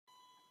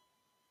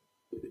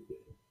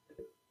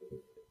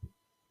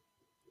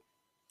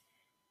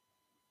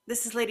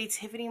This is Lady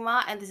Tiffany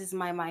Ma, and this is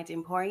my Mind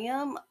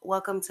Emporium.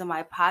 Welcome to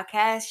my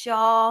podcast,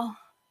 y'all.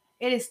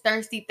 It is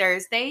Thirsty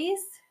Thursdays.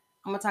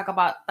 I'm gonna talk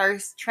about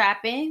thirst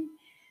trapping,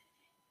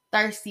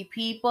 thirsty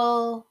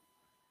people,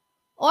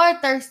 or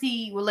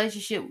thirsty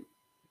relationship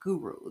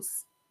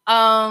gurus.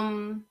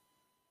 Um,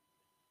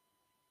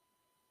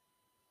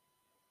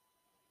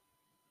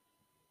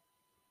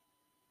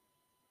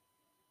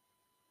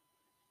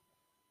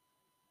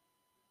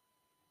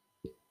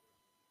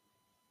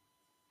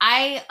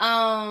 I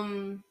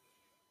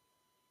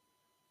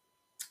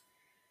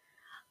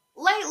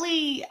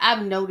lately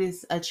I've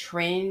noticed a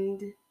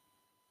trend.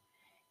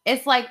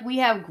 It's like we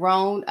have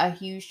grown a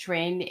huge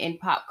trend in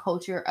pop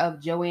culture of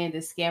Joanne the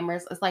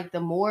scammers. It's like the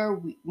more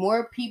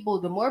people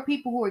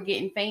who are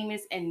getting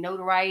famous and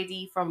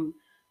notoriety from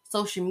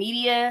social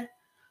media,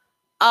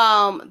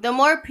 the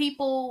more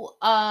people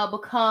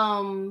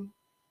become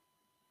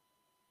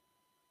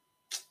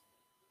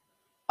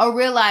or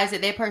realize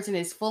that that person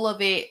is full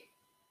of it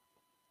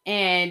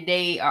and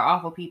they are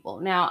awful people.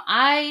 Now,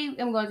 I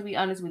am going to be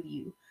honest with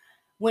you.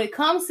 When it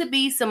comes to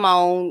B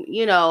Simone,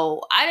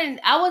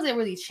 I wasn't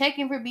really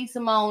checking for B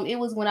Simone. It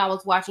was when I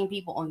was watching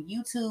people on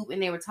YouTube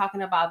and they were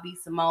talking about B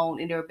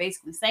Simone and they were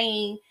basically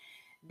saying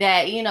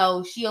that,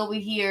 she over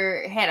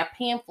here had a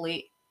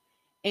pamphlet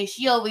and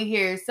she over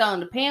here selling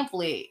the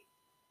pamphlet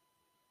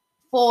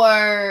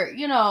for,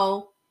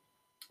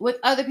 with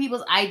other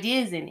people's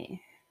ideas in it.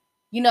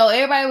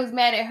 Everybody was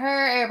mad at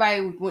her.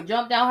 Everybody would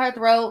jump down her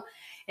throat.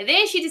 And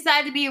then she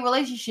decided to be a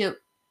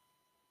relationship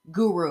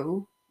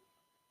guru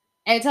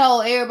and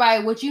told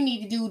everybody what you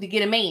need to do to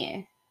get a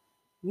man.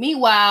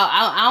 Meanwhile,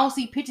 I don't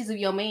see pictures of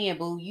your man,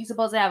 boo. You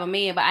supposed to have a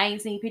man, but I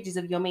ain't seen pictures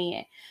of your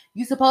man.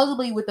 You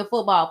supposedly with the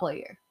football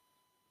player.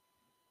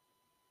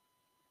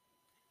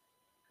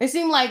 It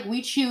seemed like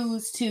we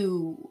choose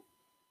to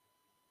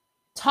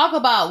talk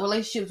about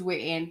relationships we're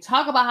in,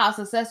 talk about how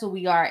successful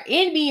we are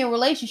in being in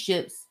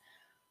relationships,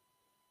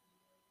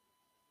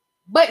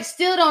 but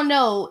still don't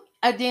know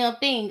a damn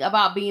thing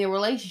about being in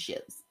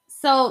relationships.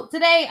 So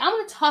today I'm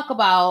going to talk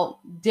about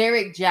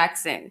Derrick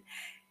Jackson.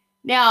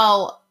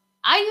 Now,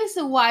 I used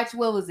to watch,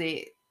 what was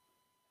it?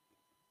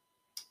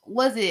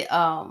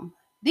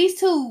 These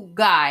two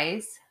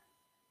guys,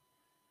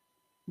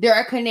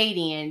 they're a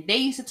Canadian. They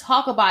used to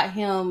talk about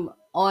him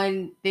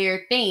on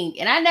their thing.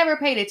 And I never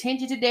paid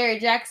attention to Derrick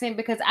Jackson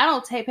because I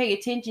don't pay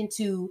attention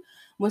to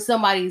when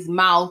somebody's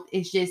mouth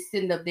is just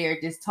sitting up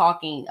there just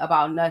talking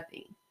about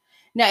nothing.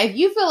 Now, if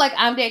you feel like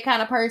I'm that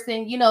kind of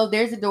person,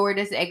 there's a door,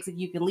 there's an exit,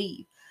 you can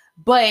leave.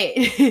 But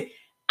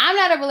I'm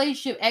not a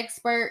relationship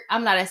expert.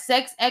 I'm not a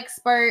sex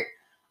expert.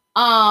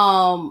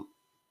 I'm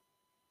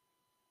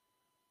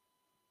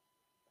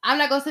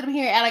not going to sit up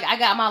here and act like I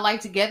got my life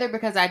together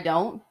because I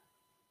don't.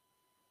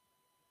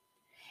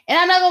 And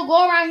I'm not going to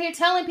go around here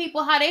telling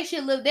people how they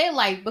should live their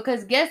life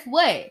because guess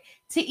what?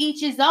 To each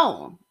his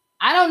own.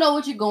 I don't know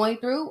what you're going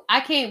through.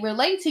 I can't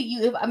relate to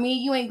you if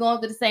you ain't going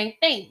through the same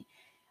thing.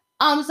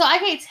 So I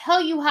can't tell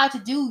you how to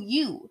do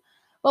you.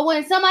 But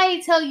when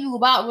somebody tell you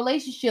about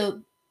relationship,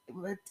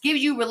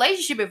 gives you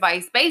relationship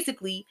advice,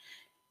 basically,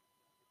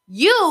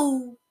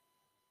 you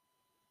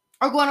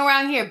are going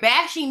around here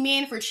bashing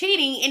men for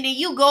cheating, and then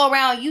you go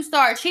around, you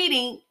start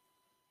cheating.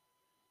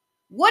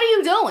 What are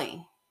you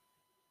doing?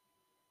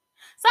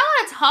 So I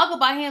want to talk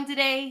about him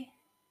today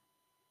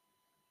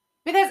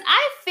because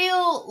I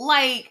feel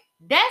like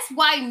that's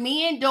why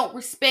men don't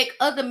respect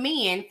other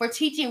men for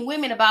teaching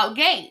women about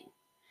game.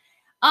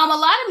 A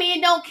lot of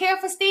men don't care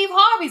for Steve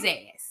Harvey's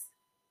ass.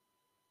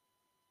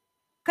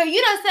 Cause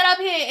you done set up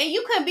here and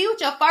you couldn't be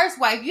with your first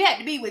wife. You had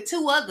to be with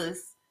two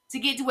others to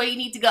get to where you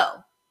need to go.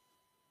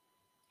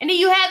 And then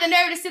you had the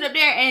nerve to sit up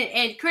there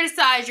and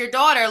criticize your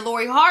daughter,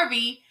 Lori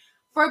Harvey,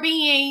 for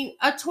being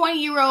a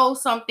 20-year-old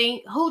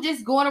something who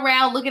just going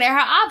around looking at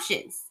her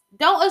options.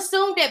 Don't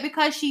assume that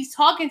because she's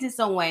talking to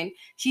someone,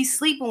 she's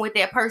sleeping with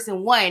that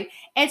person, one.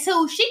 And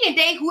two, she can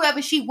date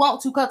whoever she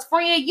wants to because,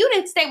 friend, you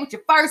didn't stay with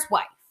your first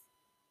wife.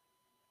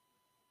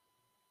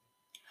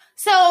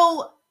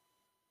 So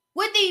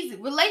with these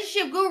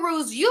relationship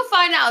gurus, you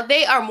find out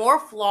they are more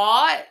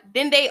flawed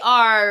than they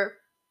are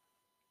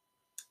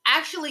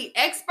actually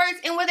experts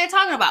in what they're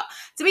talking about.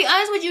 To be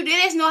honest with you, they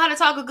just know how to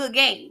talk a good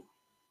game.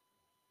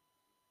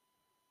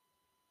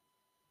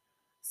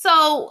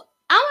 So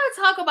I want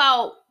to talk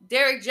about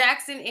Derrick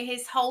Jackson and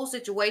his whole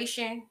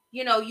situation.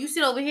 You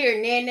sit over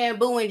here, Nan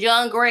Boo and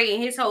John Gray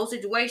and his whole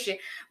situation.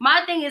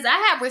 My thing is, I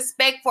have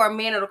respect for a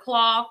man of the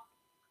cloth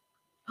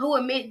who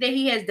admit that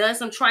he has done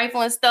some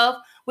trifling stuff,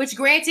 which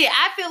granted,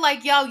 I feel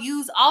like y'all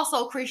use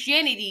also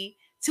Christianity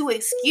to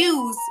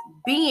excuse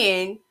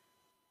being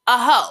a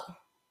hoe.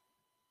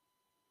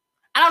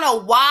 I don't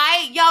know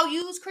why y'all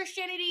use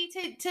Christianity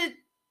to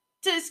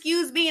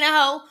excuse being a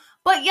hoe,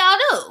 but y'all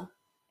do.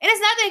 And there's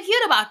nothing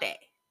cute about that.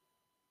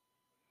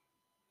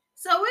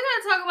 So we're going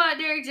to talk about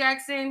Derrick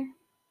Jackson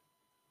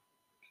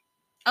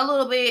a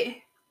little bit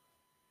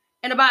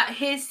and about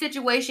his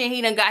situation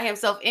he done got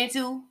himself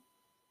into.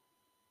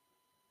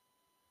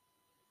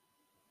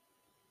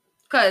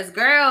 Because,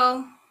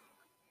 girl,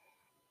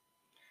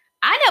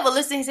 I never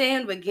listened to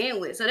him to begin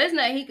with. So there's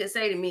nothing he could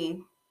say to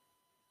me.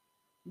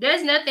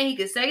 There's nothing he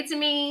could say to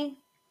me.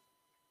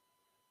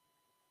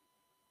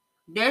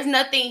 There's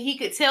nothing he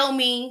could tell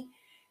me.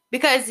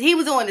 Because he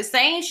was doing the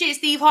same shit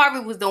Steve Harvey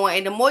was doing.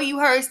 And the more you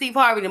heard Steve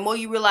Harvey, the more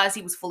you realized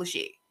he was full of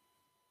shit.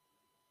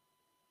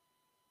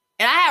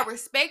 And I have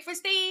respect for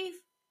Steve.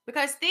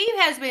 Because Steve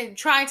has been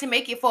trying to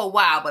make it for a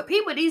while. But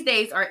people these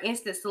days are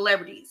instant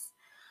celebrities.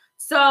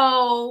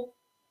 So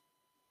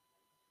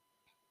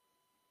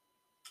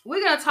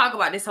we're going to talk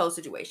about this whole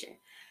situation.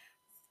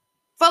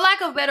 For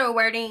lack of better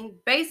wording,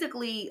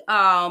 basically,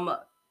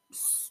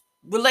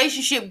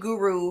 relationship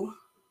guru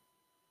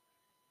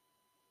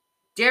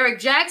Derrick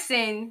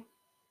Jackson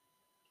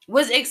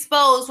was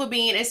exposed for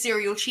being a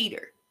serial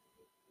cheater.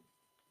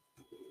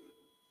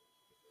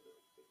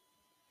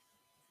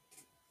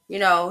 You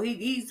know,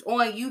 he's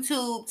on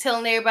YouTube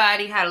telling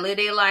everybody how to live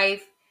their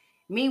life.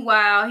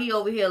 Meanwhile, he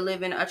over here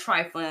living a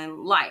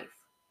trifling life.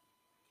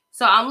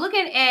 So I'm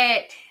looking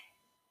at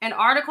an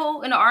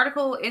article, and the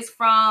article is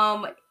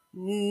from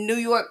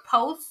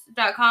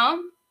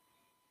NewYorkPost.com.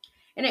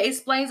 And it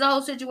explains the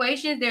whole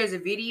situation. There's a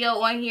video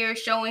on here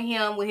showing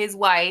him with his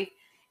wife,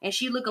 and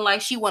she looking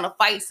like she want to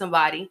fight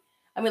somebody.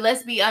 I mean,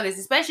 let's be honest,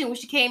 especially when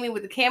she came in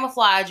with the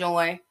camouflage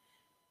on.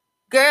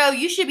 Girl,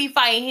 you should be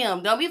fighting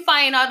him. Don't be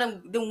fighting all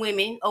them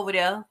women over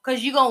there,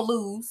 because you're going to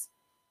lose.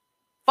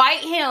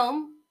 Fight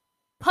him.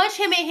 Punch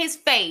him in his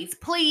face,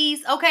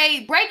 please.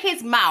 Okay? Break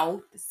his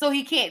mouth so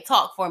he can't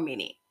talk for a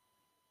minute.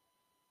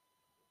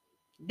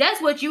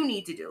 That's what you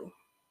need to do.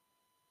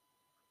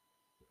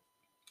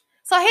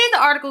 So here's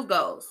the article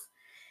goes.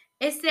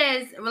 It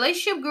says,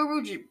 relationship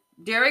guru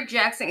Derrick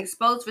Jackson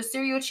exposed for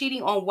serial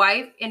cheating on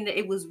wife, and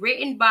it was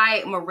written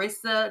by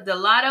Marissa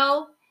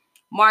Delato,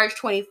 March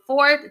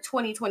 24th,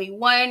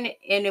 2021,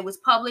 and it was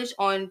published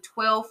on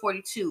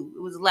 12/42.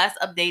 It was last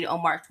updated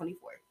on March 24th.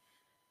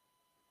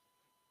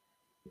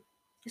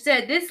 It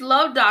said, this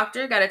love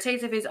doctor got a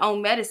taste of his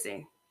own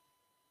medicine.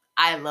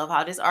 I love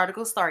how this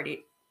article started.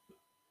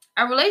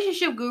 A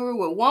relationship guru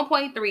with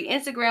 1.3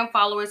 Instagram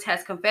followers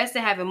has confessed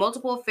to having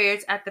multiple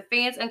affairs after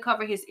fans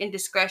uncovered his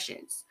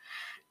indiscretions.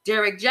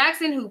 Derrick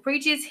Jackson, who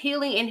preaches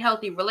healing and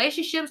healthy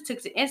relationships,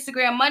 took to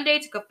Instagram Monday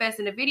to confess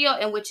in a video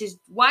in which his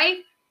wife,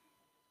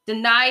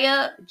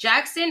 Dania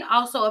Jackson,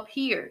 also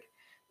appeared.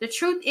 The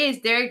truth is,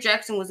 Derrick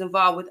Jackson was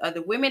involved with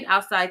other women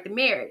outside the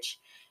marriage.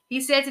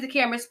 He said to the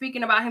camera,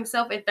 speaking about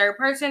himself in third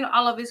person,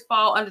 all of his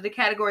fall under the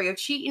category of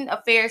cheating,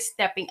 affairs,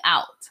 stepping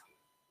out.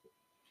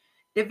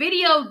 The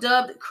video,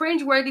 dubbed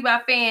cringeworthy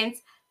by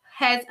fans,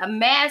 has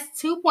amassed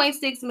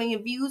 2.6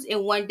 million views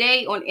in one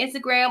day on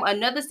Instagram,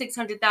 another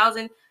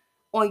 600,000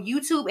 on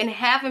YouTube, and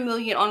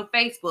 500,000 on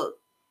Facebook.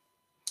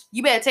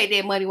 You better take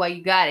that money while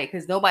you got it,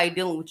 because nobody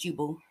dealing with you,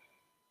 boo.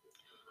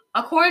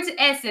 According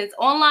to Essence,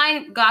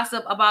 online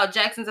gossip about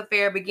Jackson's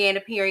affair began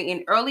appearing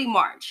in early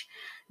March.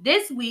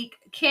 This week,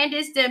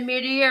 Candice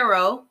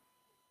DeMediero,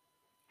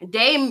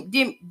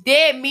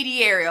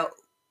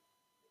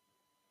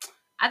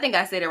 I think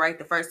I said it right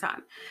the first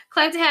time,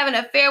 claimed to have an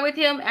affair with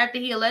him after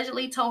he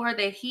allegedly told her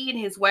that he and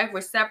his wife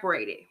were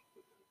separated.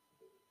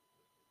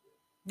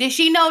 Did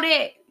she know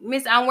that,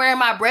 Miss, I'm wearing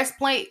my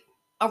breastplate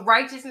of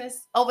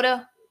righteousness over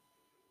there?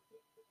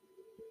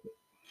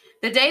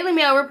 The Daily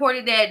Mail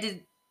reported that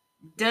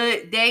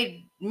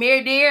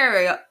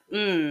Medeiros,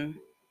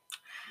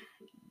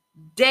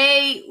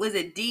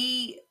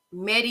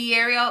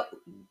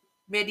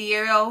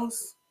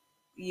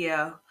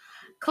 yeah,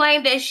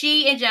 claimed that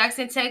she and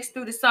Jackson texted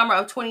through the summer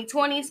of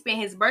 2020, spent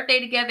his birthday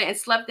together, and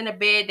slept in a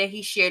bed that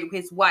he shared with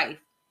his wife.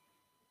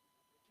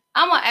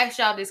 I'm going to ask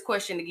y'all this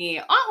question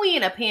again. Aren't we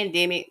in a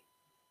pandemic?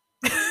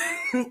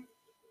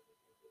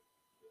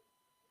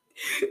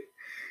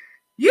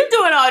 You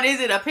doing all this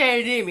in a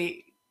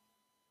pandemic.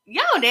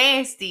 Y'all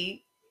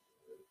nasty.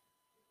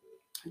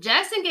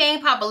 Jackson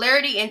gained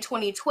popularity in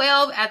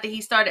 2012 after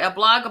he started a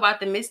blog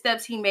about the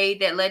missteps he made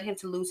that led him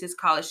to lose his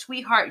college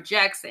sweetheart,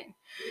 Jackson.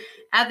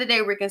 After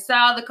they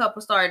reconciled, the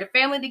couple started a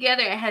family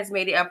together and has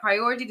made it a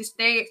priority to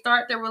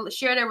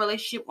share their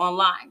relationship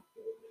online.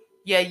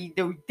 Yeah,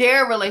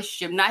 their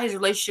relationship, not his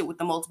relationship with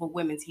the multiple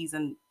women he's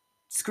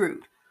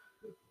screwed.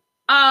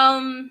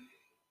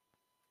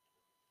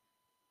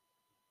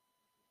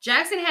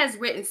 Jackson has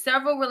written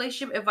several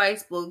relationship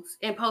advice books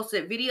and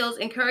posted videos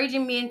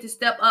encouraging men to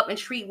step up and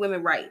treat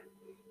women right.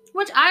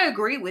 Which I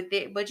agree with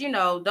it, but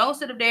don't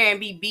sit up there and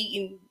be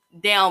beating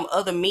down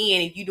other men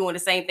if you're doing the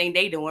same thing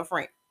they doing,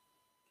 friend.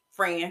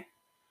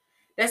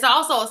 There's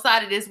also a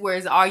side of this where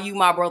it's, are you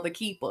my brother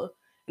keeper?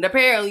 And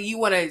apparently you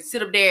want to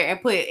sit up there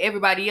and put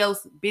everybody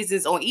else's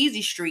business on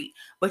easy street,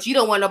 but you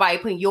don't want nobody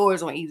putting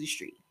yours on easy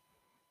street.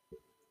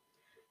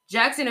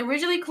 Jackson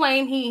originally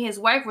claimed he and his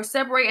wife were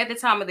separated at the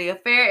time of the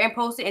affair and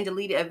posted and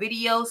deleted a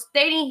video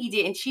stating he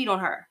didn't cheat on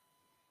her.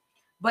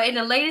 But in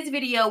the latest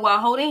video, while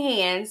holding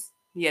hands,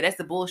 yeah, that's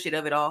the bullshit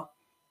of it all,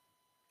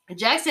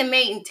 Jackson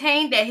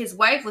maintained that his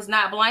wife was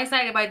not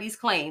blindsided by these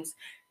claims.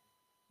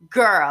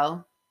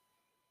 Girl.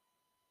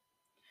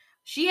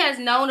 She has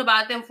known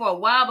about them for a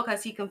while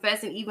because he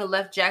confessed and even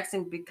left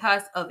Jackson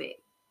because of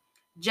it.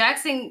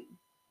 Jackson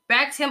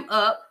backed him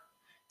up.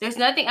 There's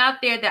nothing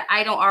out there that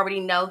I don't already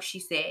know, she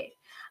said.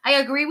 I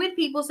agree with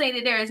people saying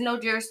that there is no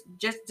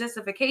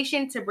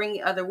justification to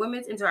bringing other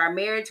women into our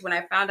marriage. When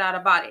I found out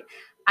about it,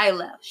 I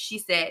left, she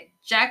said.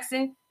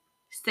 Jackson.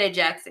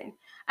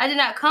 I did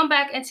not come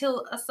back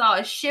until I saw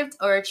a shift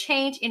or a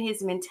change in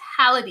his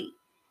mentality.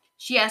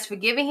 She has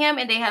forgiven him,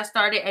 and they have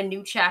started a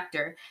new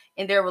chapter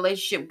in their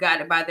relationship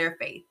guided by their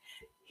faith.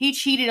 He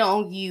cheated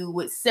on you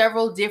with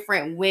several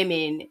different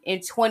women in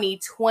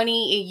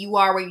 2020, and you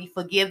already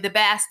forgive the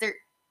bastard?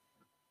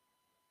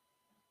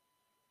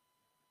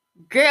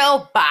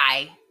 Girl,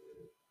 bye.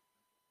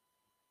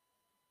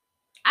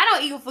 I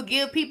don't even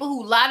forgive people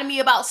who lie to me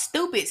about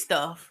stupid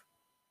stuff.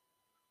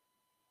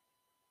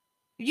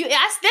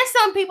 There's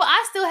some people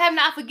I still have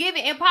not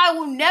forgiven and probably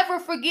will never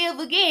forgive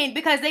again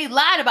because they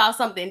lied about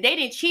something. They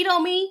didn't cheat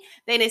on me.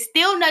 They didn't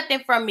steal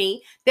nothing from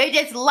me. They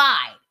just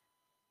lied.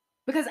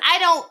 Because I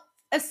don't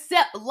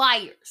accept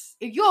liars.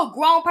 If you're a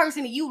grown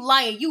person and you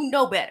lying, you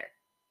know better.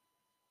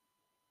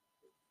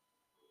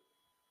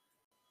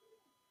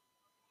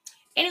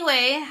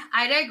 Anyway,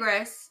 I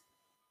digress.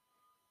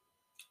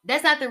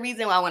 That's not the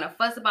reason why I want to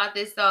fuss about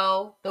this,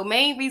 though. The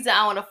main reason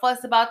I want to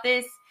fuss about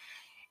this,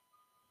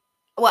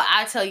 well,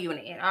 I'll tell you in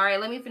the end. All right,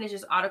 let me finish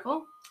this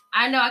article.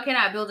 I know I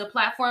cannot build a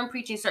platform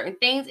preaching certain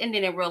things and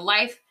then in real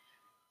life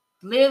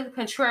live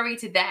contrary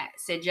to that,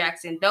 said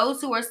Jackson.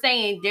 Those who are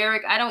saying,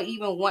 Derrick, I don't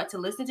even want to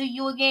listen to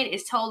you again,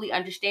 is totally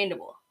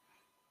understandable.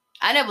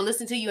 I never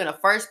listened to you in the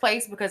first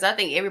place because I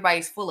think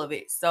everybody's full of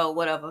it. So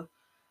whatever.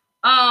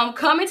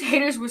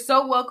 Commentators were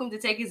so welcome to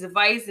take his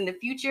advice in the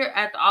future.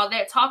 After all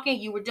that talking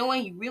you were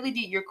doing, you really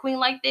did your queen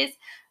like this?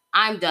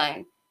 I'm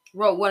done,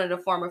 wrote one of the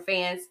former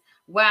fans.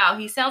 Wow,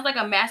 he sounds like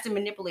a master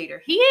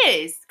manipulator. He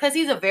is, because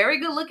he's a very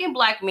good-looking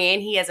black man.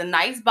 He has a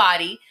nice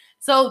body.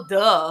 So,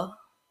 duh.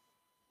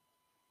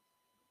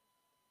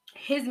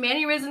 His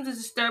mannerisms is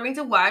disturbing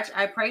to watch.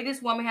 I pray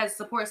this woman has a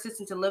support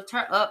system to lift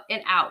her up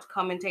and out,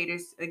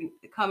 commentators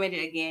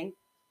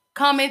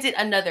commented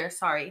another,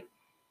 sorry.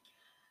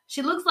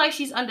 She looks like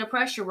she's under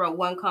pressure, wrote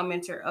one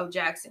commenter of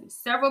Jackson.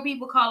 Several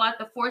people call out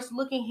the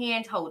forced-looking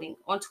hand-holding.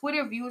 On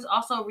Twitter, viewers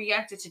also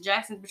reacted to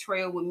Jackson's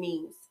betrayal with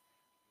memes.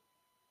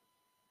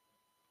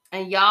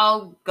 And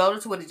y'all go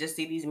to Twitter to just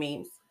see these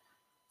memes.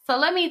 So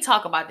let me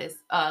talk about this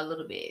a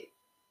little bit.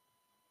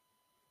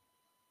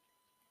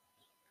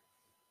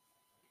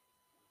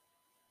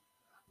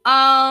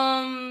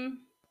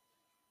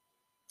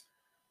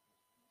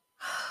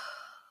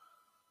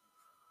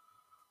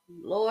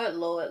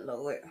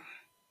 Lord.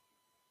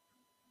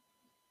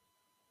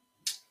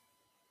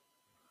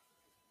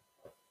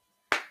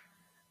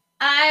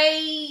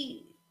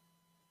 I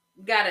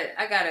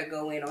gotta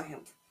go in on him.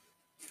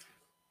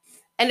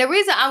 And the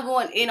reason I'm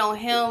going in on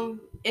him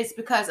is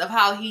because of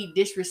how he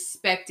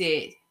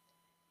disrespected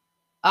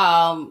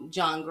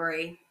John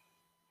Gray.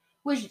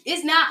 Which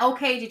is not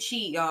okay to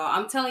cheat, y'all.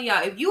 I'm telling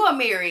y'all, if you are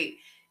married,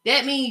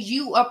 that means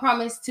you are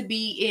promised to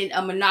be in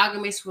a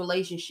monogamous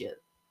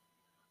relationship.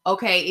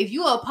 Okay, if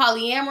you are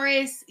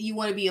polyamorous, you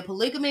want to be a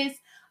polygamist,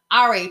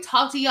 I already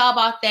talked to y'all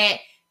about that.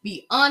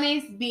 Be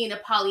honest, be in a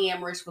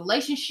polyamorous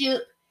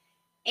relationship,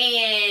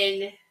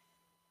 and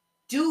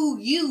do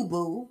you,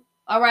 boo.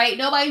 All right,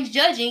 nobody's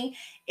judging.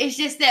 It's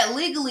just that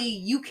legally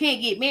you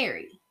can't get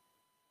married.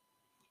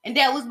 And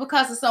that was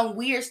because of some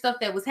weird stuff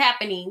that was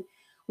happening,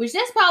 which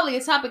that's probably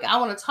a topic I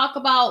want to talk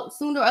about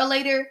sooner or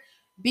later,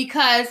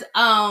 because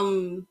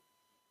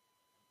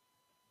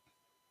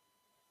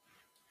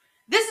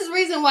this is the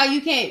reason why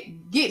you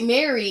can't get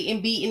married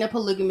and be in a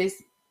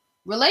polygamous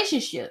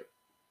relationship.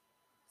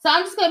 So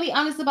I'm just gonna be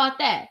honest about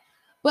that.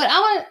 But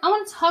I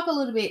want to talk a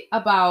little bit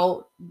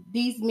about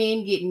these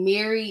men getting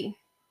married,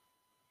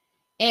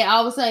 and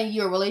all of a sudden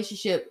you're a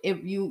relationship,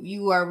 if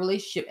you are a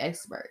relationship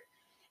expert.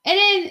 And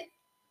then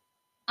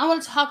I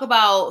want to talk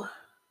about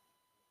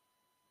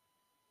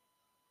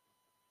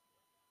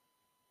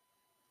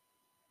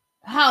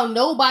how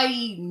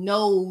nobody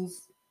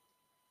knows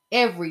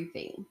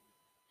everything,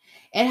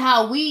 and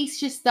how we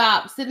should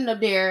stop sitting up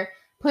there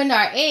putting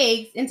our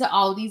eggs into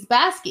all these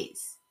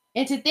baskets,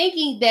 into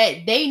thinking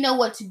that they know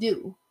what to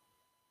do.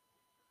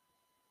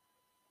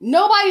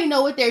 Nobody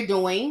know what they're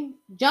doing.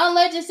 John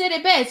Legend said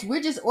it best.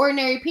 We're just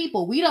ordinary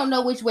people. We don't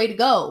know which way to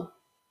go.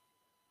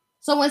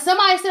 So when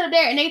somebody sit up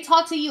there and they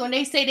talk to you and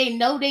they say they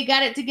know they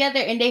got it together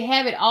and they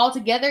have it all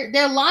together,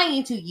 they're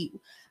lying to you.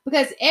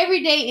 Because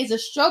every day is a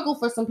struggle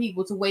for some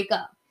people to wake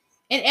up.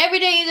 And every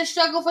day is a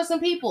struggle for some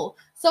people.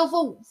 So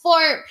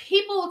for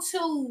people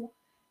to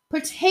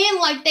pretend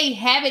like they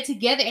have it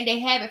together and they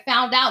haven't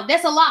found out,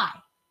 that's a lie.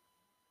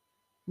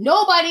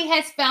 Nobody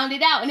has found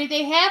it out. And if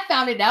they have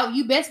found it out,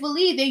 you best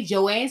believe they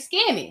Joanne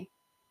scamming.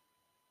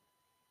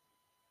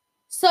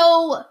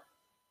 So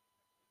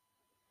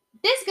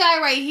this guy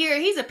right here,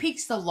 he's a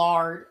piece of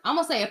lard. I'm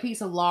going to say a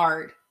piece of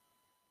lard.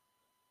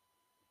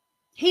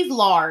 He's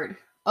lard,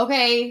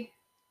 okay?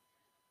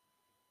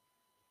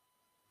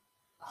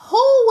 Who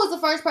was the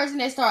first person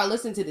that started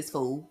listening to this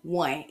fool?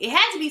 One. It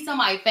had to be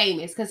somebody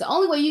famous, because the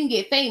only way you can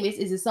get famous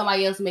is if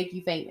somebody else make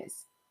you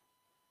famous.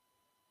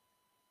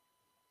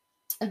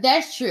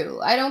 That's true.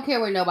 I don't care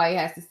what nobody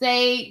has to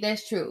say.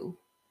 That's true.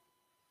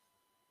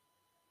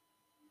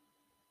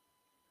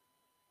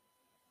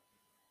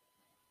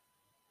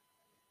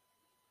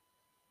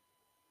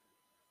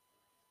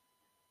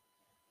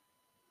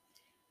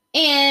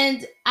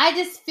 And I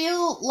just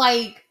feel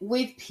like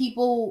with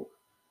people,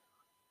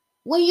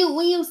 when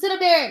you sit up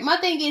there, my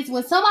thing is,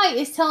 when somebody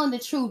is telling the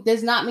truth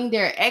does not mean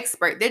they're an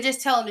expert. They're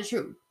just telling the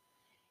truth.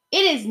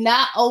 It is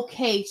not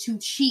okay to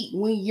cheat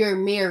when you're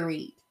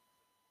married.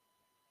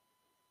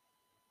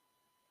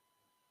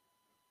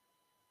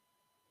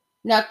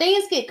 Now,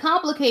 things get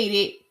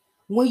complicated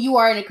when you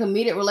are in a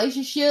committed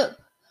relationship,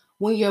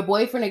 when you're a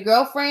boyfriend and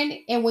girlfriend,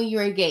 and when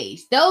you're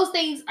engaged. Those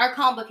things are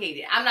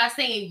complicated. I'm not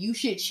saying you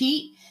should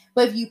cheat,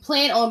 but if you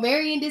plan on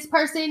marrying this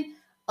person,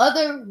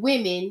 other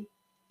women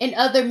and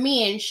other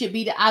men should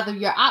be either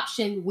your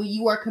option when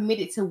you are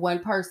committed to one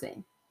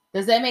person.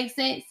 Does that make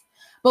sense?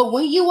 But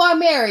when you are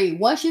married,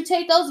 once you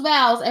take those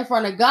vows in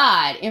front of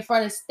God, in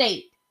front of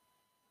state,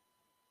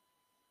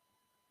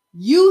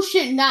 you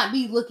should not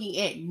be looking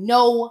at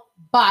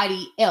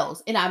nobody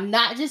else. And I'm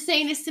not just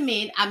saying this to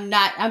men.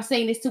 I'm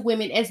saying this to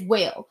women as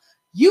well.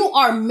 You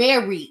are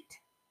married.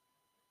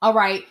 All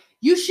right.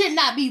 You should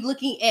not be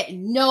looking at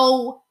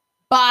nobody.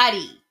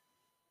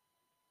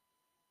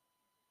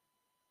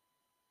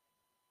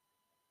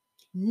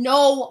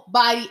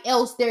 Nobody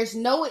else. There's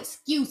no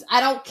excuse.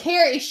 I don't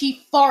care if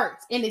she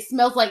farts and it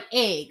smells like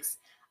eggs.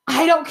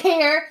 I don't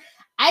care.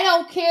 I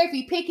don't care if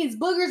he pick his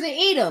boogers and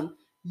eat them.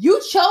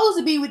 You chose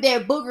to be with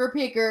that booger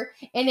picker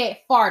and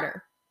that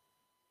farter.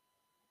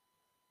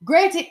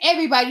 Granted,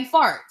 everybody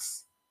farts.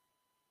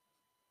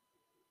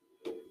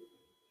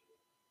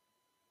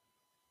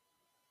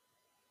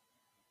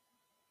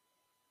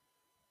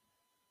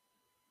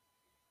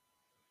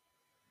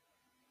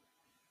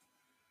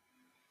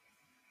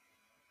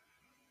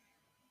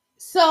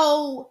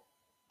 So,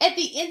 at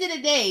the end of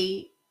the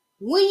day,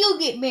 when you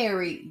get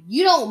married,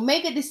 you don't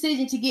make a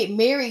decision to get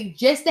married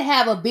just to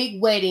have a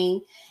big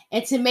wedding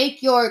and to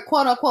make your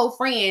quote unquote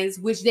friends,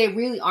 which they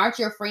really aren't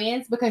your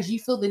friends, because you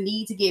feel the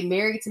need to get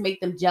married to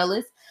make them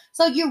jealous.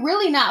 So you're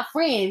really not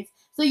friends.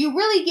 So you're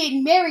really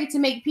getting married to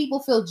make people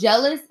feel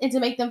jealous and to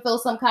make them feel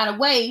some kind of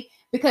way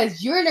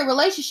because you're in a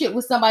relationship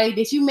with somebody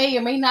that you may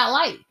or may not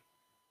like.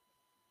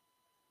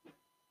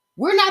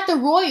 We're not the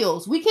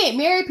royals. We can't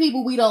marry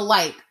people we don't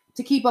like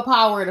to keep a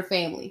power in the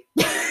family.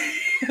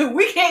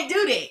 We can't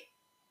do that.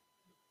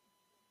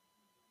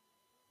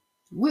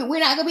 We're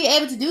not going to be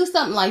able to do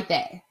something like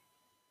that.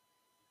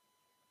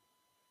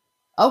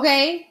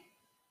 Okay?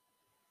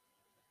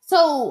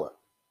 So,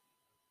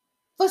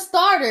 for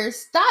starters,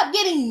 stop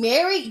getting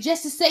married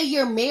just to say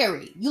you're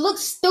married. You look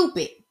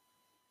stupid.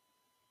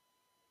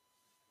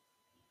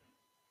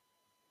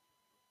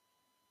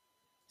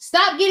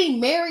 Stop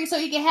getting married so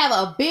you can have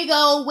a big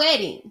old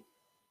wedding.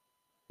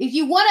 If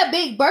you want a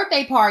big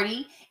birthday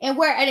party and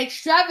wear an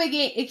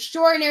extravagant,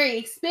 extraordinary,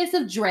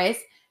 expensive dress,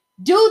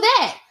 do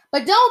that.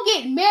 But don't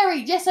get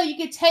married just so you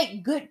can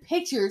take good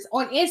pictures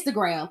on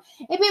Instagram.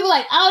 And people are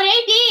like, oh,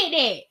 they did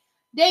that.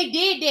 They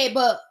did that,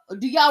 but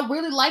do y'all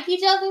really like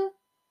each other?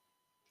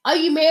 Are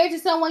you married to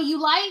someone you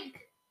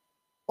like?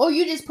 Or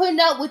you just putting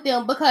up with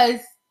them because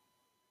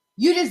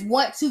you just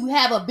want to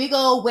have a big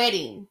old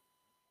wedding?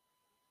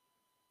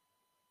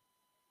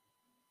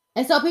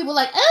 And so people are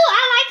like, oh,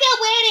 I like your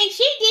wedding.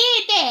 She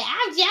did that.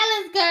 I'm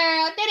jealous,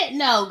 girl. Did it?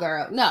 No,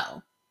 girl,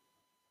 no.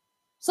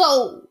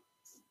 So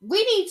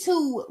we need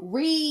to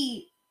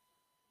restart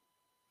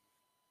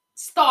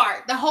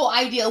the whole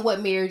idea of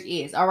what marriage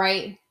is, all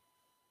right?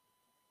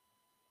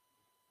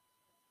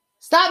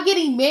 Stop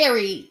getting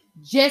married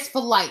just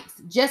for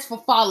likes, just for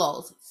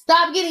follows.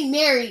 Stop getting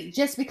married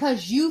just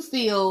because you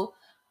feel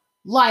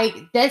like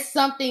that's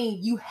something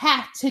you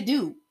have to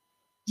do.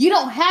 You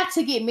don't have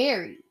to get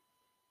married.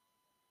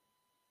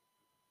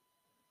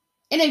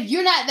 And if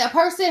you're not that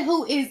person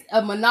who is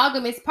a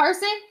monogamous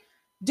person,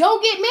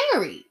 don't get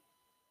married.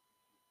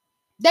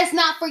 That's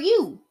not for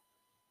you.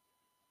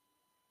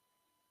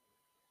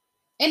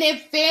 And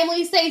if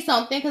families say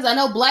something, because I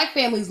know black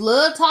families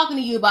love talking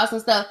to you about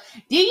some stuff.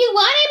 Do you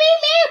want to be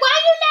married? Why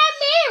you not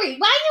married?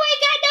 Why you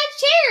ain't got no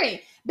children?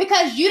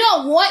 Because you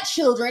don't want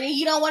children and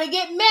you don't want to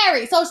get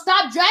married. So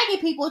stop dragging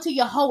people into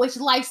your hoish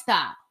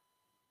lifestyle.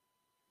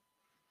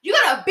 You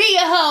gotta be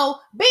a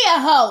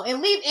hoe,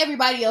 and leave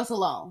everybody else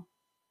alone.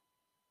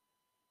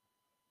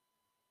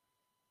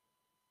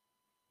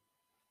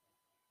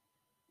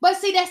 But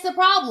see, that's the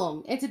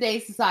problem in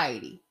today's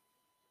society.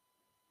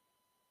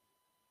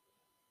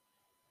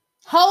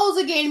 Hoes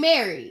are getting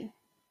married.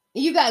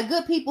 And you got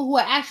good people who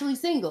are actually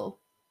single.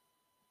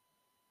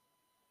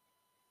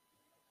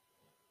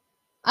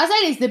 I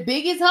say this, the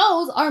biggest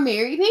hoes are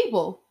married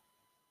people.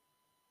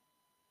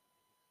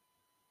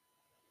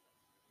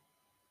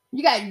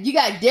 You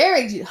got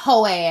Derrick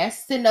hoe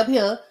ass sitting up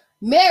here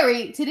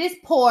married to this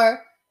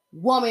poor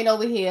woman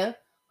over here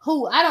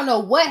who I don't know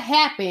what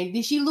happened.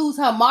 Did she lose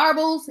her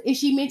marbles? Is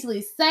she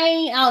mentally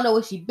sane? I don't know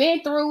what she's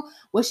been through.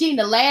 Was she in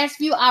the last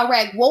few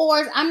Iraq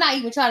wars? I'm not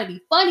even trying to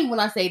be funny when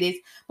I say this,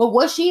 but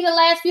was she in the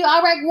last few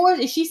Iraq wars?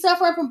 Is she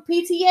suffering from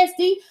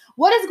PTSD?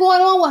 What is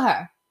going on with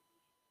her?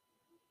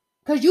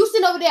 Because you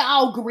sitting over there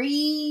all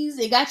greased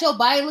and got your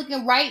body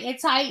looking right and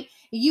tight,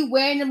 and you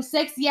wearing them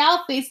sexy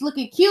outfits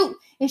looking cute,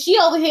 and she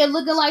over here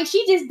looking like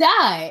she just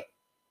died.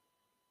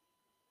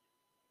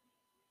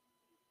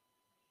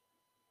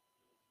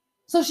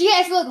 So she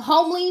has to look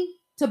homely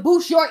to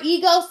boost your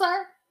ego,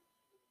 sir?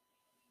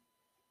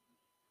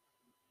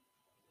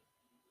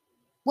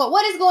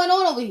 What is going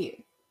on over here?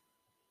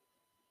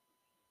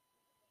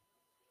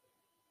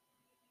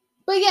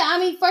 But yeah, I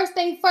mean, first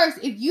thing first,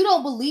 if you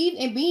don't believe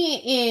in being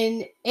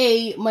in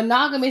a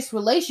monogamous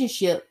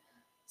relationship,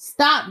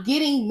 stop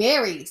getting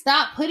married.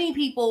 Stop putting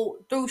people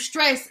through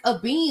stress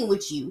of being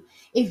with you.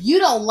 If you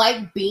don't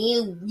like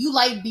being, you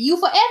like you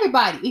for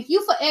everybody. If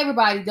you for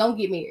everybody, don't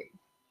get married.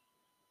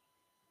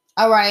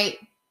 All right.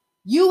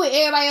 You and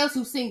everybody else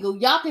who's single,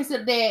 y'all can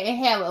sit there and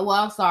have. Well,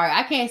 I'm sorry,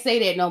 I can't say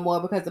that no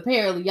more because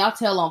apparently y'all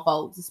tell on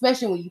folks,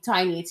 especially when you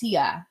Tiny and Ti,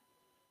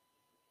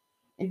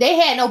 and they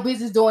had no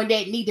business doing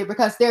that neither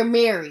because they're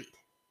married.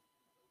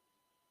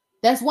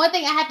 That's one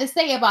thing I have to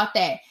say about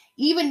that.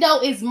 Even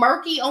though it's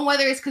murky on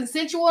whether it's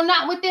consensual or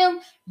not with them,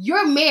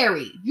 you're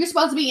married. You're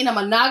supposed to be in a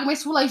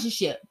monogamous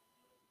relationship.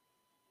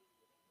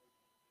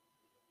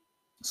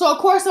 So of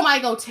course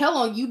somebody gonna tell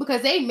on you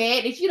because they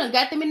mad that you done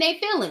got them in their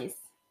feelings.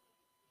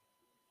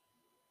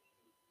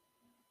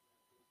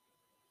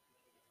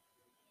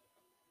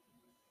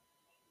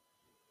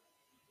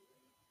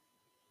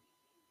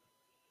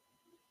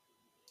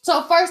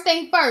 So first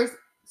thing first,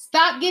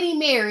 stop getting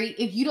married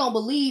if you don't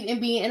believe in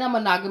being in a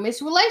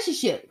monogamous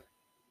relationship.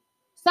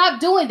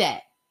 Stop doing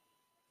that.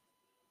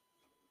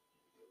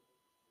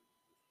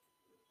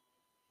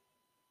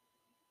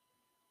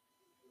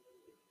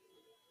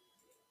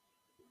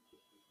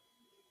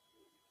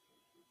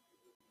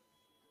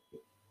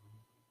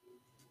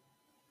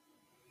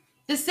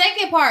 The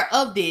second part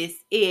of this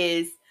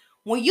is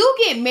when you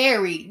get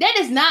married, that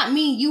does not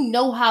mean you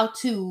know how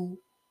to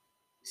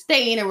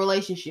stay in a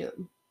relationship.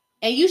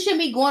 And you shouldn't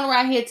be going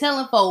around here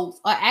telling folks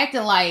or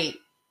acting like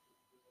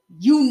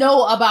you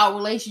know about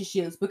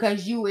relationships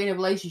because you were in a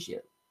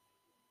relationship.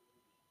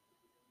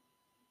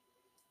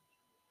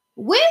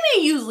 Women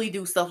usually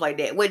do stuff like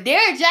that. What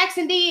Derrick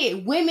Jackson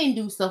did, women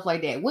do stuff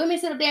like that. Women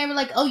sit up there and be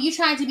like, oh, you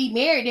trying to be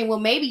married, then well,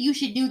 maybe you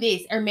should do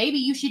this or maybe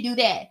you should do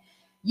that.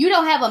 You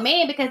don't have a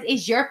man because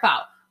it's your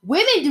fault.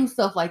 Women do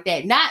stuff like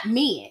that, not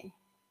men.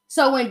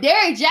 So when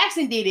Derrick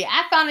Jackson did it,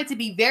 I found it to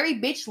be very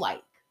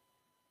bitch-like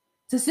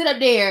to sit up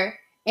there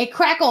and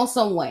crack on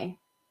someone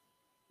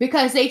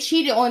because they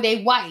cheated on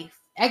their wife,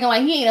 acting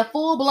like he ain't a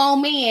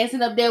full-blown man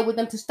sitting up there with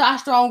them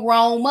testosterone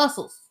grown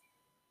muscles.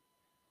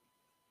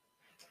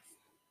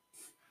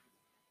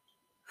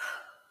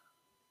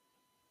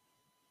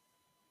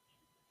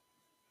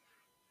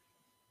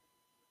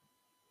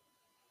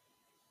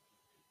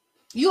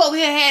 You over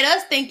here had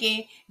us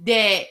thinking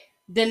that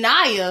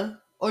Denia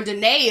or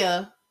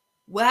Danae,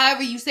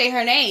 however you say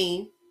her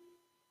name,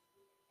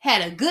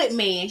 had a good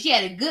man. She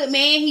had a good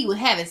man. He was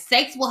having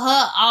sex with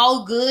her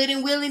all good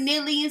and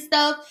willy-nilly and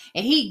stuff.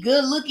 And he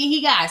good looking.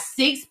 He got a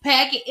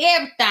six-pack and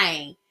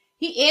everything.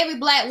 He every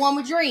black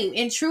woman dream.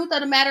 And truth of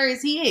the matter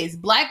is he is.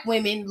 Black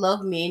women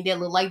love men that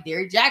look like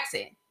Derrick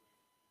Jackson.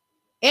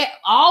 And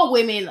all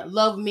women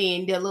love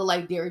men that look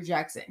like Derrick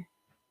Jackson.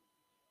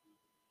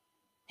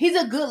 He's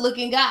a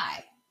good-looking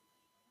guy.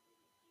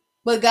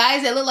 But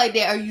guys that look like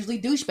that are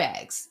usually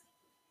douchebags.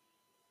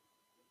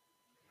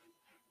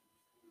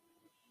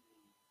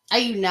 Are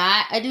you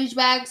not a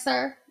douchebag,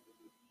 sir?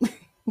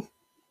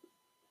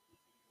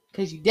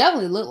 Because you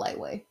definitely look like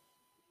one.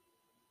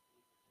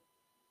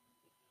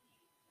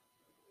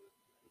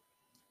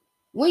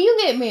 When you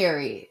get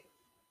married,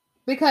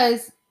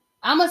 because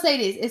I'm going to say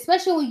this,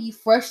 especially when you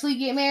freshly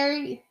get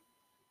married,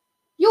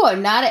 you are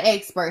not an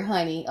expert,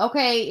 honey,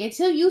 okay?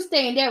 Until you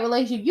stay in that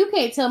relationship, you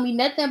can't tell me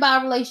nothing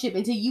about a relationship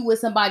until you with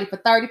somebody for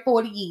 30,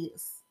 40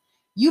 years.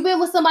 You've been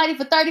with somebody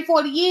for 30,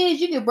 40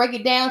 years, you can break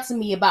it down to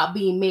me about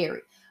being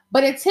married.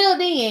 But until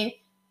then,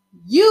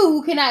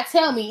 you cannot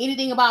tell me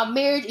anything about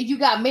marriage if you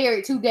got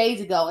married 2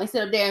 days ago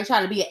instead of there and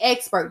trying to be an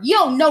expert. You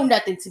don't know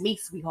nothing to me,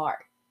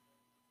 sweetheart.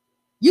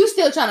 You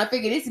still trying to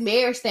figure this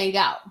marriage thing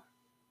out.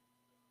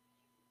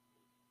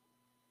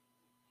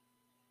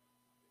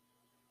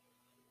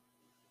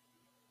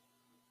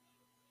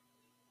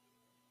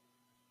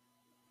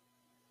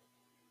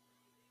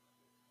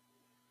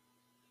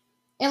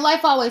 And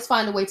life always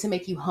find a way to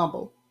make you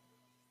humble.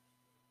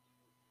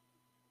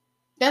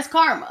 That's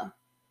karma.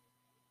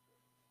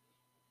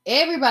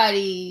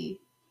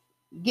 Everybody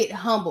get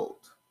humbled.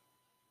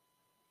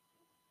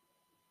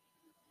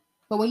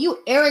 But when you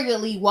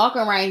arrogantly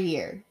walking right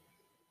here,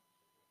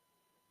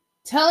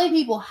 telling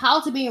people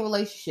how to be in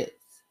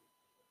relationships,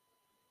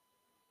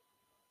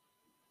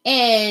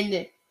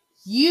 and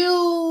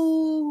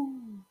you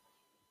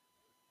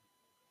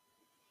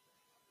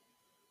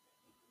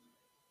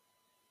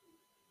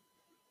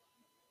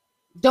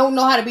don't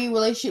know how to be in a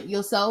relationship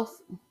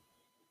yourself,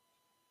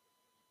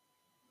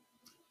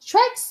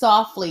 tread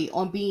softly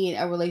on being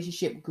a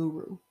relationship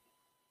guru.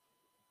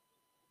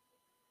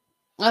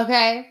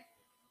 Okay?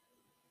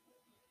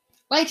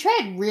 Like,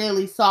 tread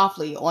really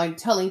softly on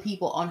telling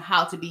people on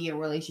how to be in a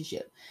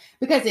relationship.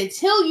 Because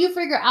until you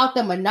figure out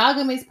the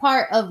monogamous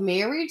part of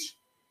marriage,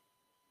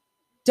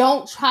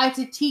 don't try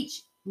to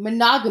teach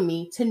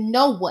monogamy to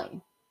no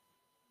one.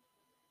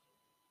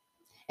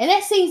 And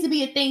that seems to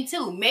be a thing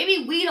too.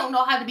 Maybe we don't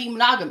know how to be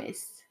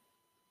monogamous.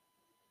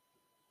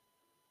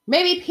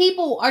 Maybe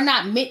people are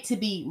not meant to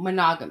be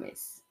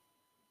monogamous.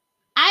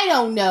 I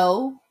don't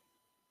know.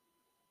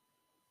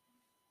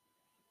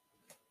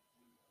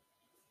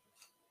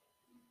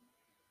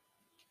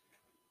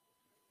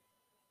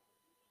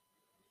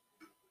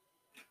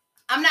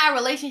 I'm not a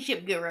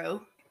relationship guru.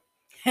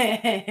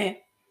 I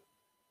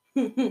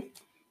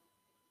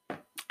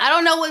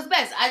don't know what's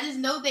best. I just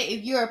know that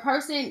if you're a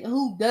person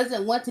who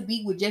doesn't want to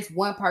be with just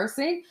one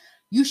person,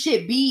 you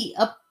should be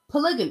a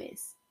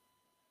polygamist.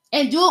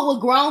 And do it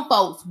with grown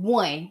folks.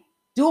 One,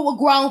 do it with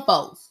grown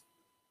folks.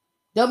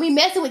 Don't be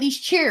messing with these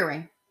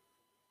children.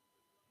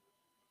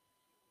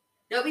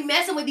 Don't be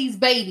messing with these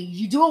babies.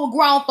 You do it with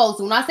grown folks.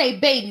 And when I say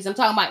babies, I'm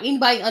talking about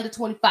anybody under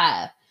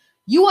 25.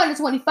 You under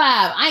 25,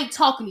 I ain't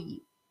talking to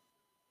you.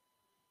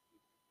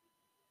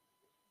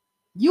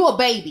 You a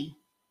baby.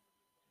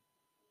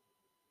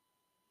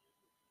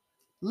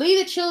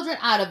 Leave the children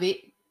out of it.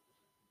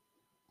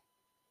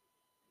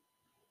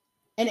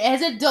 And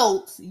as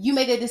adults, you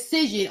make a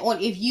decision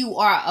on if you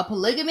are a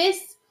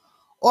polygamist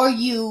or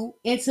you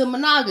into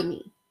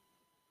monogamy.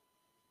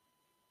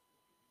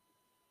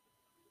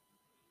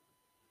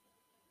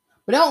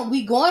 But don't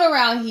be going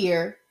around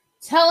here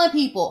telling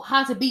people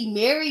how to be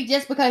married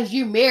just because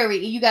you're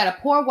married and you got a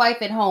poor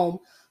wife at home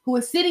who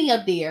is sitting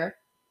up there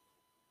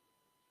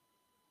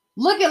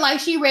looking like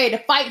she ready to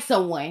fight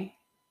someone.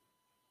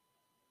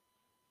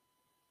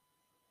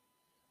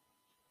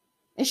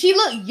 And she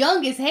looked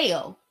young as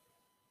hell.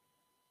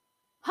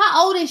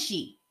 How old is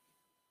she?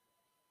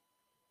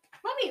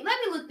 Let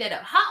me look that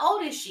up. How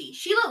old is she?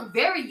 She looked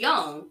very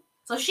young.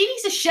 So she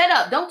needs to shut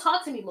up. Don't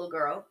talk to me, little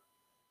girl.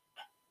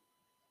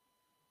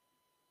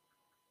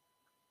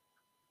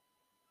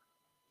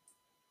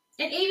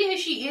 And even if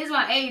she is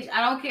my age,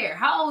 I don't care.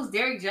 How old is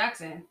Derrick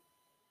Jackson?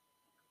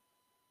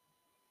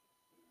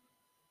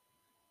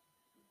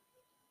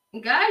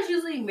 Guys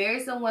usually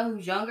marry someone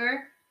who's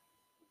younger.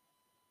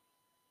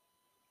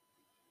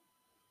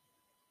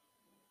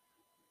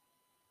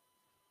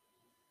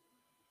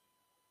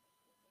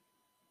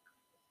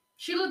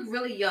 She looked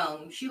really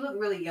young. She looked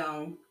really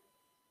young.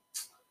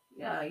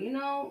 Yeah, you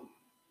know.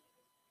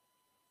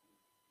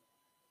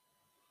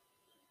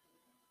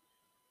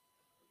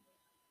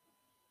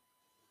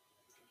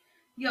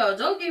 Yo,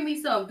 don't give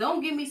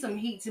me some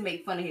heat to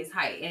make fun of his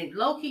height. And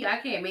low key, I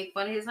can't make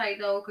fun of his height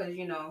though, because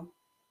you know,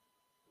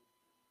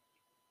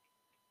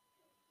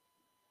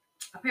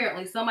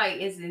 apparently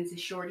somebody is into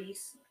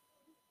shorties.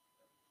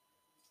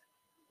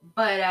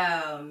 But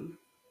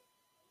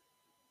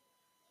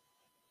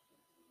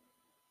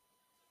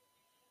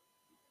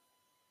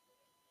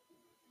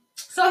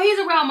so he's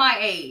around my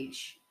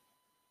age.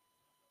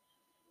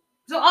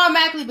 So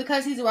automatically,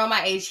 because he's around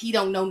my age, he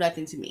don't know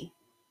nothing to me.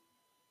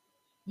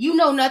 You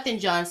know nothing,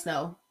 Jon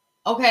Snow.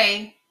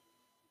 Okay?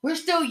 We're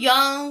still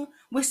young.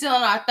 We're still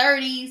in our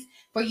 30s.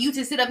 For you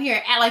to sit up here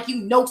and act like you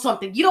know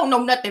something. You don't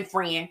know nothing,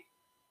 friend.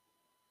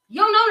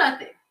 You don't know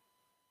nothing.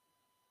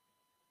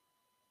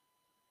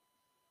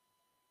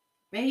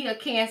 Man, he a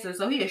Cancer,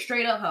 so he a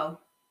straight up hoe.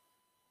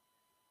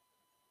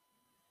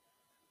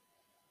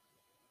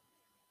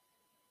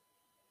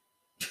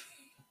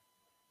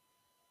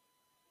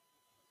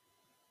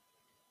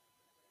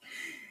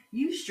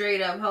 You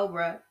straight up hoe,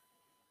 bruh.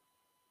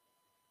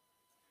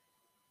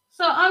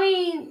 So, I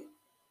mean,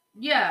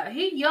 yeah,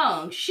 he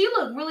young. She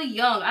looked really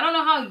young. I don't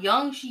know how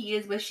young she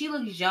is, but she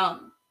looks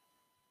young.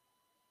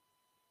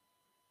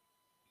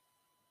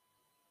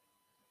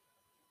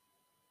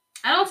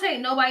 I don't take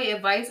nobody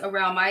advice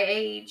around my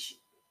age.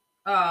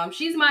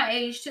 She's my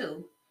age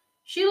too.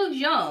 She looks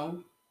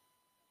young.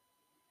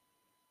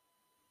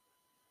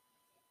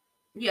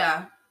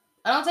 Yeah.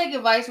 I don't take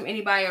advice from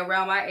anybody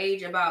around my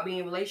age about being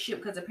in a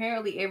relationship because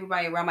apparently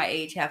everybody around my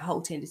age have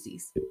hoe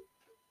tendencies.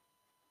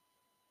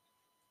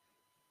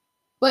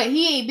 But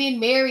he ain't been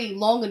married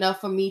long enough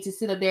for me to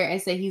sit up there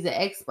and say he's an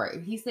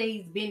expert. He said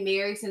he's been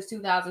married since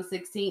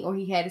 2016 or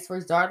he had his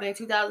first daughter in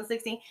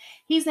 2016.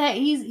 He's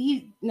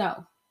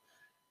no.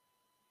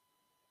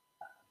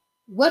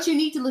 What you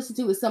need to listen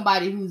to is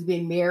somebody who's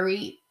been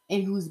married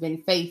and who's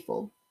been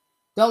faithful.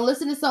 Don't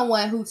listen to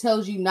someone who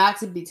tells you not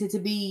to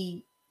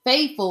be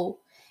faithful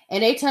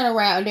and they turn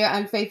around and they're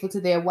unfaithful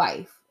to their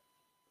wife.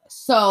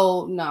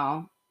 So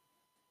no.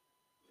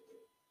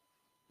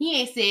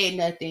 He ain't said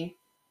nothing.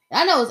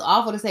 I know it's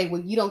awful to say,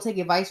 well, you don't take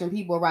advice from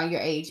people around your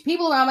age.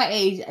 People around my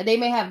age, they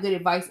may have good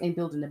advice in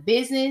building a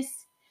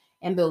business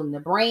and building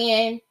a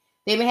brand.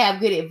 They may have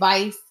good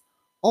advice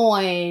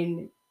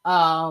on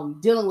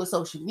dealing with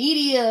social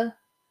media.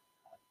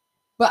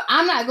 But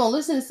I'm not going to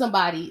listen to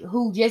somebody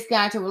who just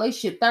got into a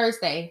relationship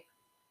Thursday.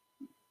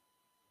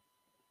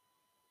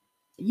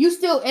 You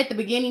still at the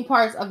beginning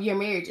parts of your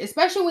marriage,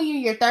 especially when you're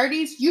in your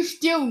 30s, you're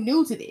still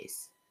new to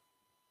this.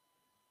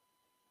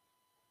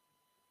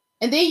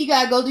 And then you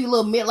gotta go through a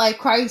little midlife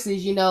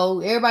crisis, you know.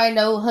 Everybody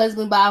know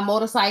husband buy a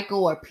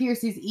motorcycle or pierce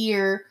his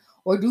ear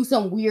or do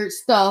some weird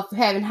stuff,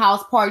 having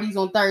house parties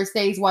on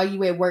Thursdays while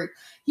you at work.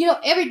 You know,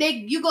 every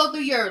day you go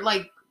through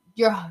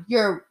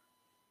your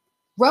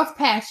rough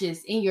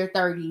patches in your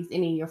 30s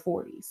and in your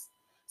 40s.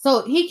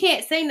 So he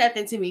can't say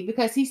nothing to me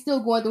because he's still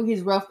going through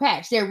his rough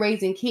patch. They're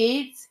raising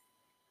kids.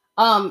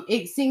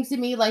 It seems to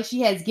me like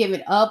she has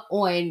given up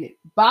on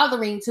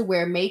bothering to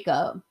wear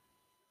makeup.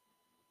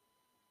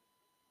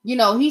 You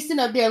know, he's sitting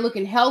up there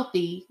looking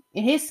healthy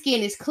and his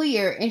skin is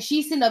clear, and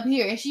she's sitting up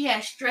here and she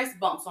has stress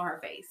bumps on her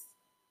face.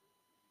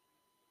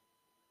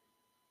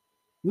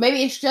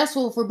 Maybe it's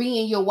stressful for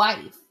being your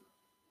wife.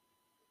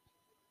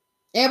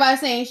 Everybody's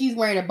saying she's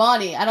wearing a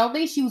bonnet. I don't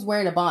think she was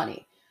wearing a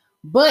bonnet.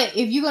 But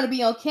if you're going to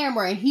be on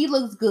camera and he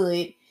looks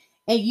good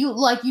and you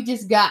like you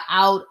just got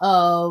out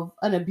of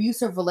an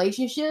abusive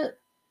relationship,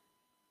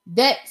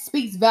 that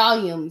speaks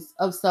volumes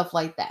of stuff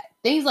like that.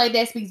 Things like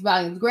that speaks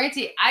volumes.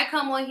 Granted, I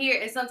come on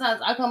here and sometimes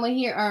I come on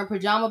here in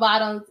pajama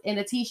bottoms and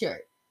a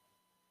t-shirt.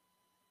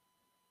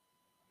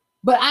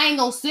 But I ain't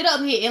gonna sit up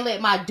here and let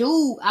my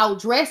dude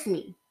outdress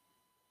me.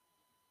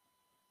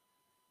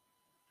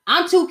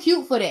 I'm too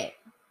cute for that.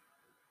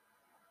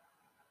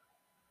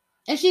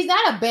 And she's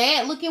not a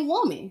bad looking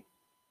woman.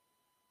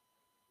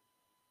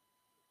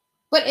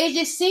 But it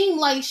just seemed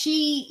like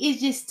she is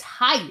just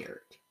tired.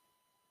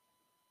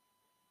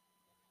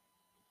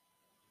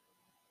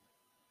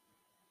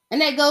 And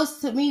that goes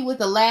to me with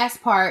the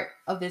last part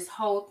of this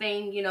whole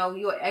thing. You know,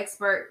 you're an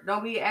expert.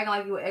 Don't be acting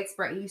like you're an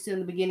expert and you still in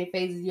the beginning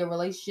phases of your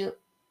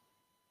relationship.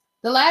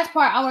 The last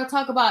part I want to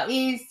talk about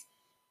is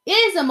it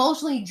is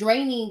emotionally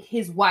draining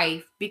his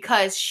wife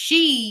because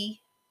she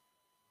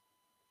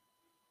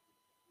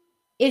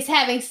is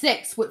having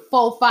sex with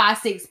 4, 5,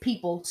 6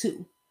 people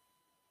too.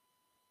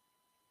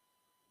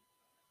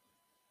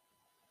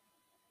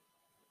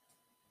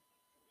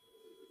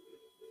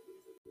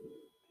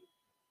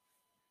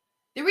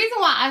 The reason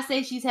why I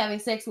say she's having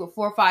sex with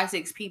 4, 5,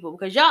 6 people,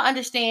 because y'all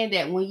understand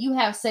that when you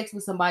have sex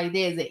with somebody,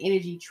 there's an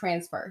energy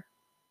transfer.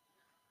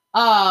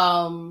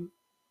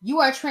 You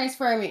are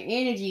transferring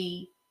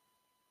energy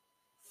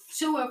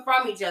to and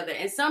from each other.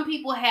 And some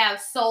people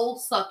have soul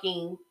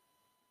sucking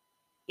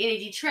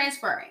energy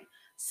transferring.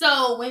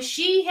 So when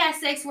she has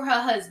sex with her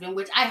husband,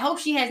 which I hope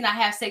she has not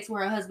had sex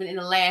with her husband in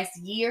the last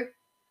year,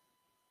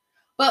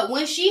 but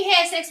when she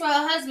had sex with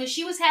her husband,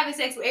 she was having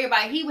sex with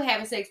everybody he was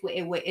having sex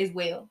with as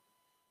well.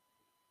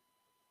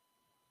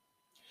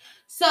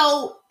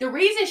 So the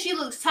reason she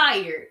looks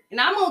tired,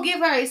 and I'm going to give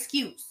her an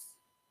excuse,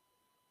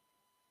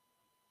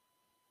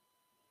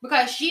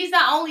 because she's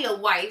not only a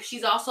wife,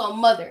 she's also a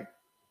mother.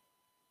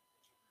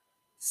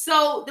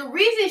 So the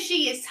reason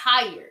she is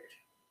tired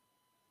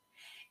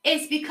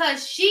is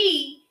because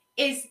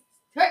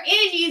her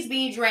energy is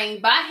being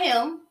drained by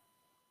him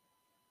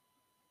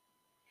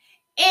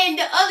and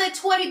the other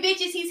 20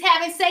 bitches he's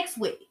having sex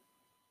with.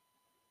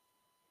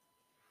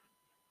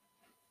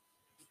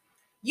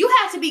 You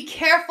have to be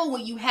careful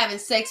when you having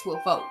sex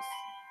with folks.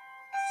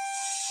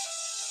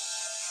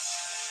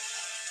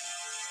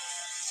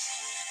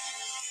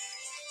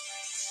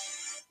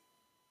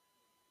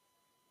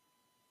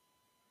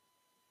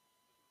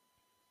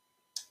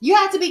 You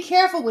have to be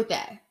careful with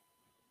that.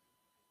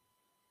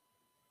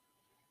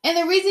 And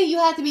the reason you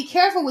have to be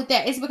careful with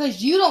that is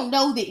because you don't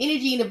know the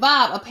energy and the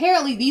vibe.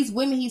 Apparently, these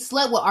women he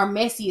slept with are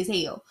messy as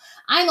hell.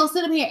 I ain't gonna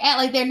sit up here and act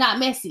like they're not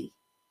messy.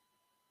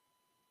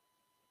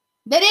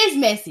 That is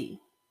messy.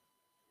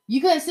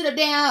 You couldn't sit up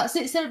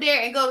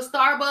there and go to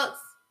Starbucks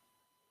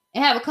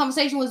and have a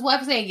conversation with his wife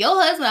and say,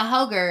 your husband a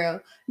hoe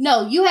girl.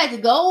 No, you had to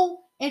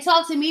go and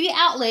talk to media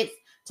outlets,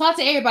 talk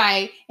to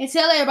everybody, and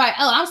tell everybody,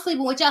 oh, I'm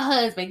sleeping with your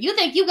husband. You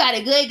think you got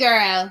a good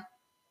girl.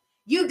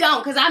 You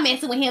don't, because I'm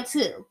messing with him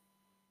too.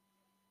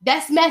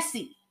 That's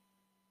messy.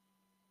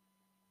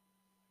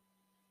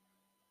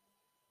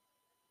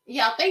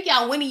 Y'all think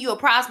y'all winning you a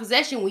prize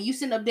possession when you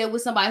sitting up there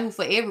with somebody who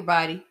for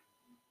everybody.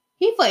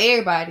 He for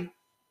everybody.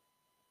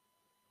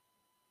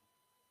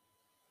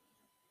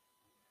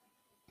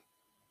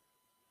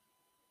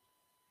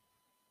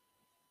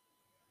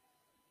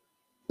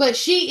 But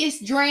she is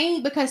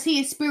drained because he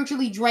is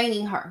spiritually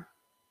draining her.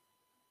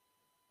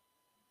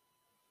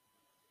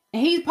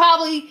 And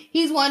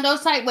he's one of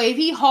those type where if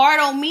he hard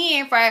on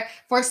men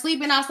for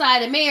sleeping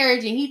outside of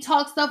marriage and he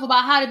talks stuff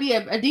about how to be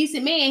a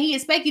decent man, he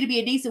expect you to be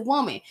a decent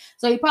woman.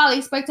 So he probably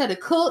expect her to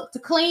cook, to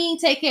clean,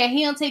 take care of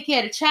him, take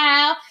care of the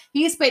child.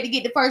 He expect to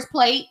get the first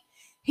plate.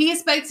 He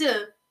expect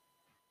her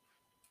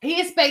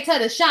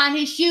to shine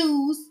his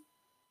shoes.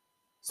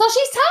 So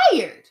she's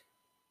tired.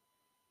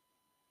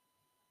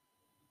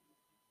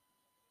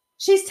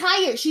 She's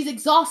tired. She's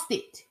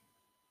exhausted.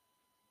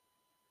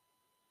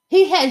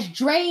 He has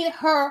drained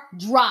her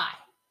dry.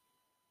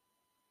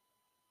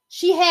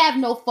 She have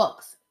no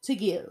fucks to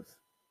give.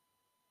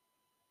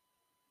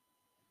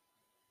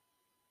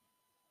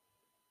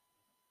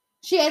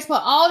 She has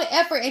put all the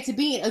effort into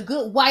being a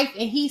good wife,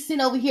 and he's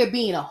sitting over here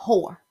being a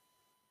whore.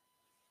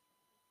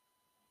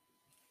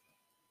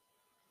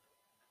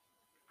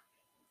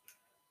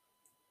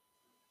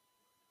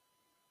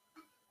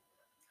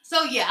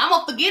 So yeah, I'm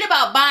gonna forget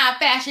about buying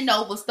Fashion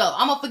Nova stuff.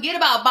 I'm gonna forget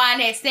about buying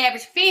that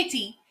Savage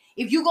Fenty.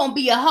 If you gonna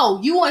be a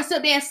hoe, you want to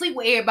sit there and sleep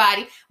with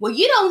everybody. Well,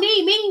 you don't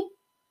need me.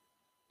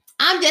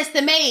 I'm just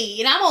the maid,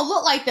 and I'm gonna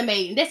look like the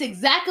maid. And that's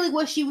exactly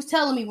what she was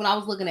telling me when I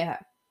was looking at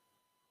her.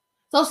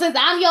 So since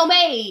I'm your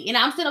maid, and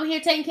I'm sitting over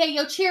here taking care of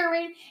your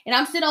children, and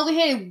I'm sitting over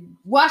here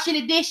washing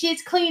the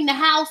dishes, cleaning the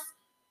house,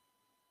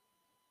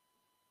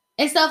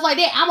 and stuff like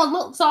that, I'm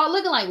gonna start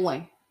looking like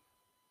one.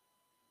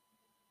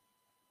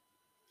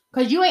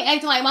 Cause you ain't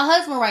acting like my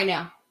husband right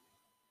now.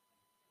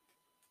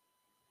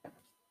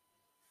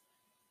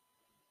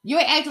 You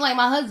ain't acting like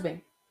my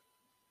husband.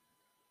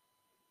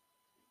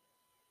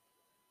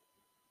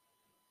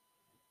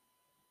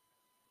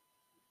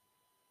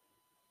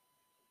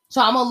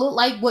 So I'm gonna look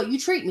like what you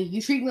treat me.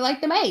 You treat me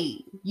like the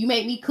maid. You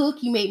make me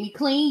cook. You make me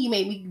clean. You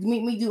make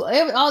me do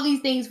all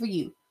these things for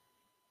you.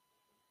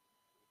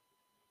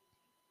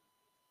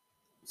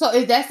 So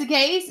if that's the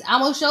case,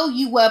 I'm gonna show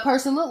you what a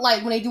person look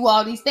like when they do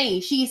all these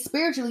things. She is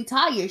spiritually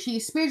tired. She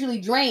is spiritually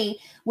drained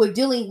with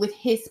dealing with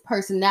his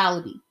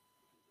personality.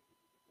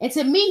 And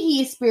to me,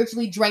 he is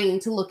spiritually draining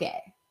to look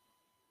at.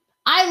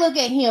 I look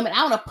at him and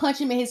I want to punch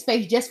him in his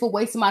face just for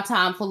wasting my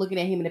time for looking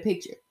at him in the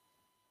picture.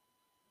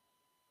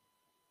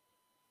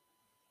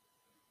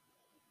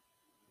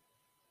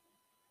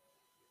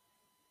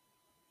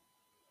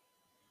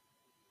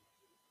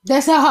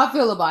 That's how I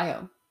feel about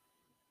him.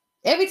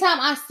 Every time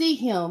I see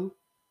him,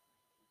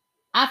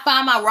 I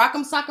find my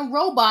Rock'em Sock'em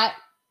Robot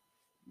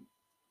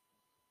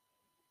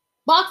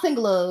boxing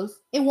gloves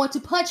and want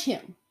to punch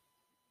him.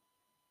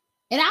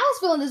 And I was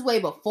feeling this way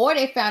before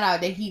they found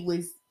out that he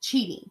was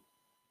cheating.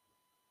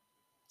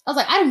 I was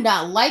like, I do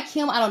not like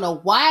him. I don't know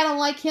why I don't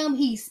like him.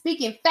 He's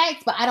speaking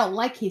facts, but I don't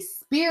like his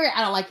spirit.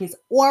 I don't like his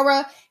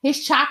aura.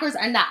 His chakras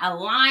are not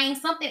aligned.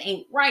 Something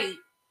ain't right.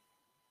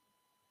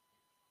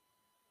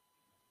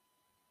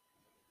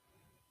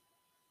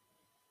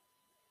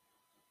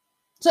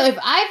 So if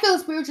I feel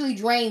spiritually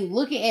drained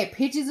looking at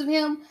pictures of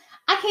him,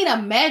 I can't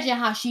imagine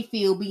how she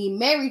feel being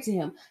married to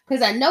him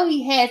because I know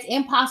he has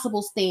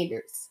impossible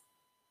standards.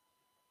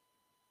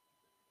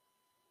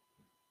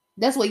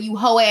 That's what you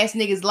hoe ass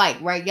niggas like,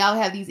 right? Y'all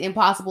have these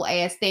impossible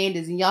ass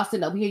standards and y'all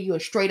sitting up here, you a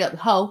straight up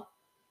hoe.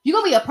 You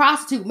gonna be a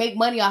prostitute, make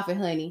money off it,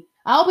 honey.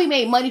 I hope he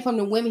made money from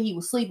the women he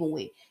was sleeping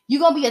with. You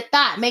gonna be a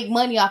thought, make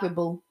money off it,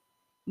 boo.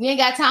 We ain't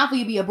got time for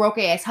you to be a broke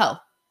ass hoe.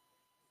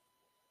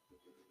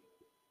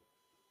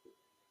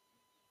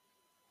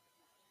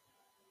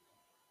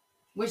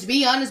 Which, to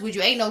be honest with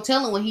you, ain't no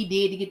telling what he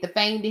did to get the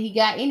fame that he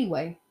got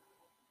anyway.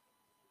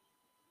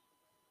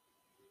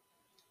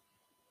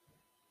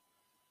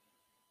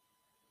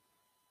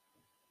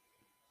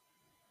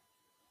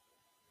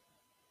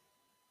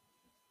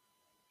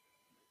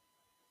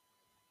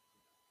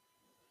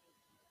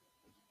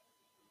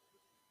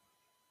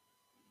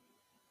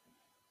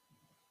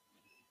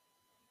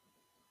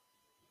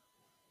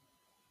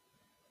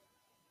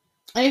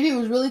 And if he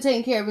was really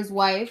taking care of his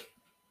wife,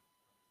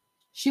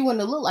 she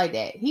wouldn't have looked like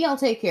that. He don't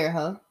take care of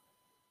her.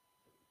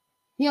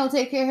 He don't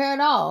take care of her at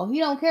all. He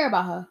don't care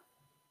about her.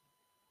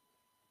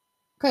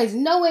 Cause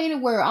no way in the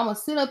world I'm gonna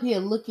sit up here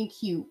looking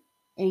cute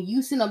and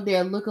you sit up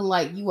there looking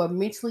like you are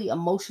mentally,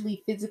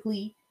 emotionally,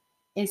 physically,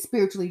 and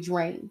spiritually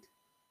drained.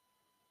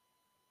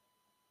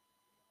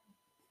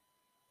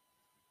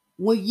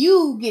 When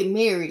you get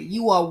married,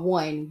 you are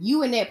one.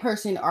 You and that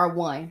person are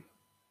one.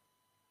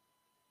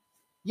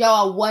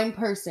 Y'all are one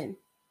person.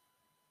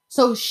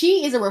 So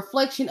she is a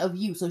reflection of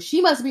you. So she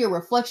must be a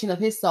reflection of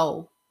his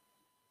soul.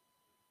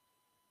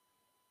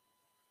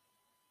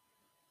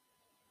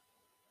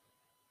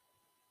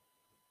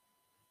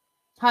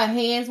 Her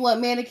hands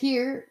weren't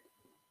manicured.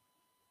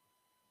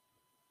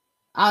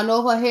 I don't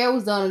know if her hair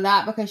was done or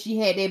not because she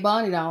had that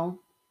bonnet on.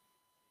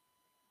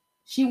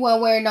 She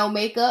wasn't wearing no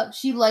makeup.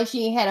 She like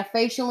she ain't had a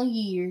facial in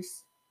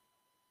years.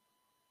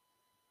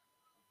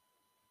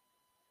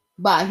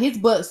 But his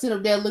butt sitting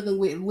up there looking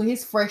with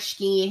his fresh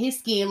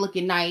skin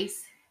looking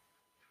nice.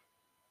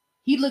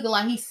 He looking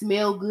like he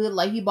smelled good,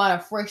 like he bought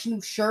a fresh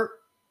new shirt,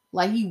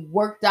 like he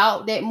worked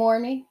out that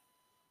morning,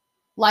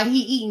 like he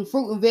eating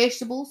fruit and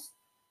vegetables.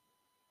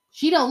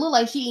 She don't look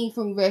like she eating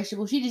fruit and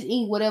vegetables. She just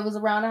eating whatever's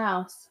around the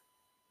house.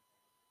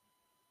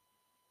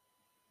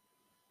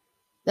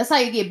 That's how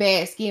you get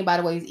bad skin, by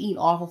the way, is eating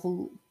awful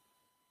food.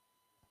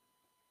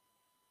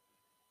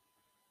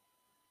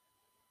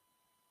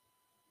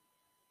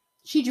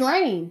 She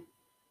drained.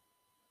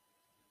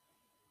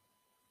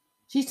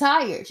 She's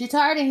tired. She's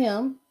tired of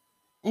him.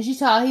 And she's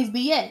tired of his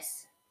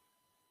BS.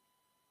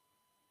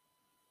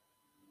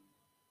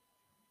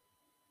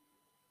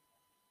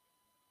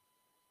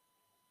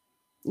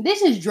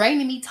 This is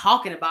draining me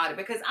talking about it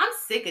because I'm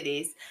sick of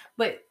this.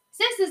 But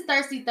since it's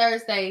Thirsty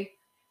Thursday,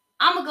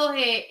 I'm going to go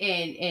ahead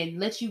and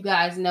let you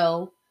guys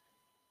know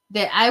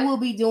that I will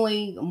be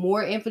doing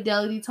more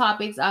infidelity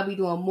topics. I'll be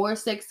doing more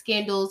sex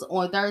scandals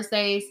on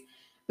Thursdays.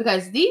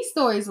 Because these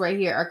stories right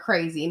here are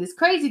crazy. And it's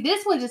crazy.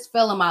 This one just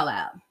fell in my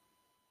lap.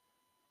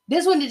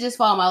 This one did just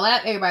fall in my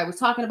lap. Everybody was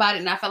talking about it,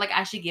 and I felt like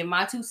I should give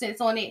my 2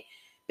 cents on it.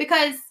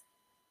 Because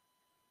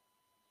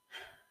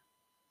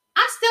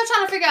I'm still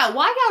trying to figure out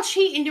why y'all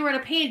cheating during a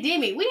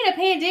pandemic. We in a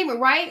pandemic,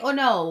 right? Or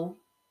no?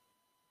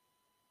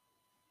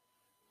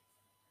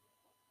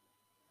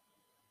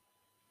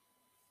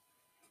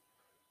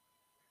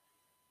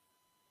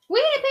 We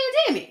in a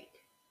pandemic.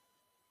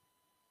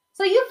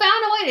 So you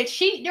found a way to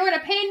cheat during a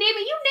pandemic?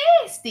 You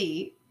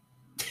nasty.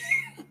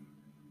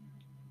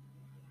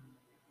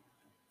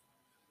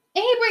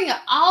 And he bringing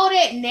all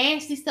that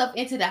nasty stuff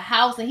into the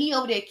house, and he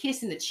over there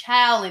kissing the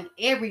child and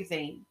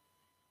everything.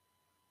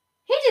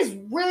 He just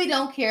really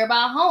don't care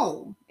about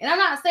home. And I'm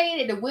not saying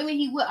that the women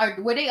he with are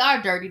where they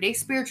are dirty, they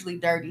spiritually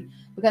dirty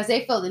because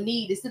they feel the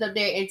need to sit up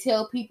there and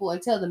tell people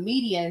and tell the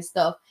media and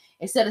stuff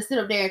instead of sit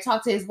up there and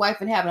talk to his wife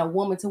and having a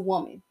woman to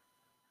woman.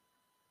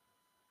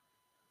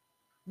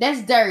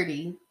 That's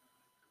dirty.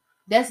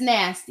 That's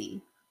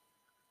nasty.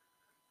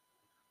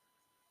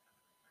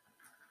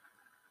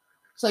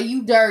 So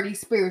you dirty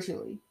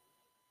spiritually.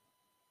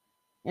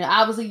 And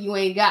obviously you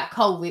ain't got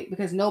COVID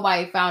because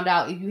nobody found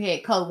out if you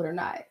had COVID or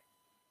not.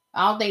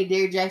 I don't think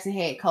Derrick Jackson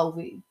had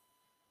COVID.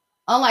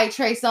 Unlike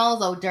Trey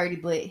Songz, old dirty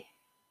butt.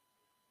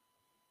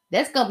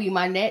 That's going to be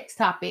my next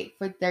topic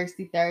for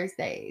Thirsty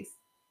Thursdays.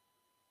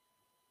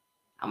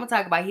 I'm going to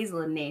talk about his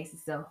little nasty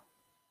stuff.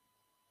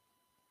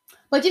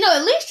 But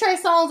at least Trey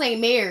Songz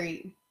ain't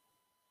married.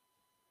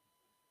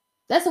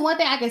 That's the one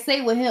thing I can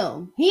say with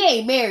him. He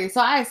ain't married,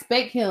 so I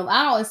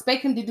don't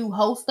expect him to do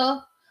hoe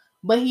stuff,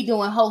 but he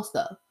doing hoe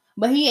stuff.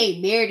 But he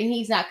ain't married and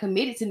he's not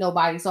committed to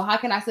nobody. So how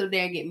can I sit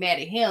there and get mad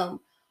at him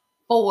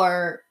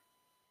for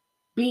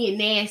being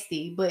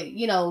nasty? But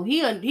he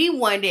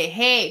one that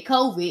had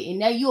COVID, and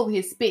now you over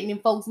here spitting in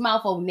folks'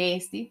 mouth over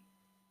nasty.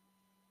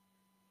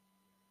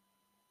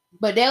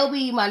 But that'll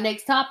be my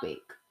next topic.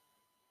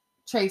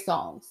 Trey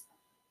Songz.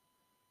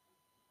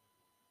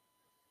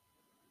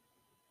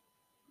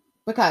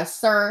 Because,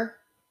 sir,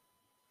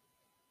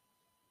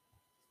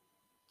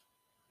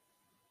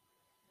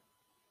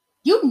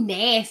 you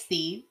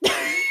nasty.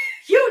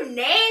 You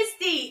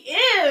nasty.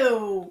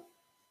 Ew.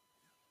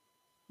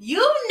 You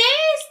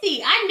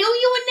nasty. I knew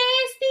you were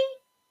nasty.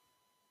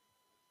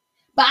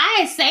 But I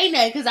didn't say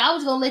nothing because I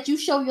was going to let you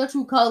show your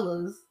true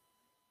colors.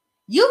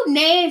 You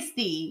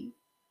nasty.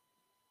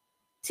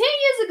 10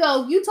 years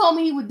ago, you told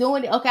me he was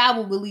doing it. Okay, I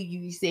will believe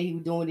you. You said he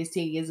was doing this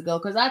 10 years ago.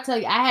 Because I tell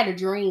you, I had a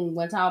dream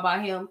one time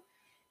about him.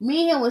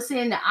 Me and him was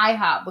sitting in the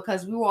IHOP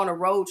because we were on a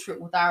road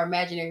trip with our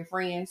imaginary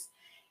friends.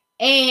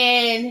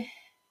 And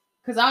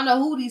because I don't know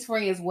who these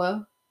friends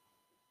were.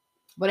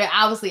 But they're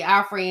obviously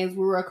our friends.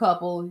 We were a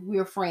couple. We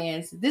were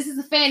friends. This is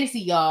a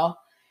fantasy, y'all.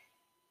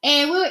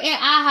 And we were in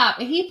IHOP.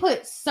 And he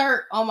put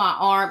Cert on my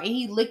arm. And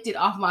he licked it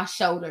off my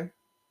shoulder.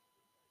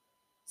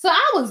 So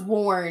I was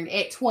warned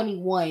at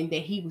 21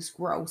 that he was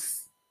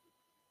gross.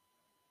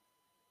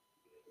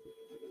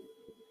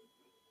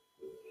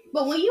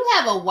 But when you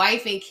have a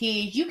wife and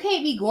kids, you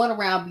can't be going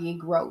around being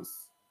gross.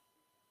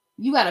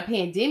 You got a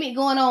pandemic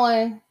going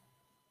on.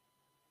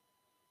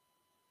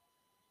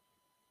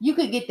 You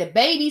could get the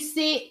baby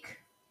sick.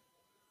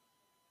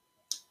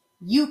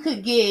 You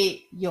could get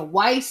your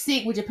wife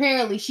sick, which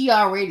apparently she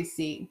already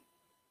sick.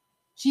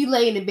 She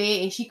lay in the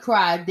bed and she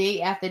cried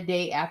day after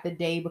day after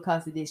day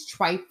because of this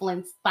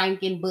trifling,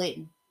 stinking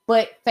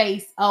butt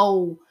face,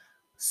 smugger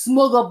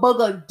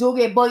bugger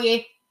doogie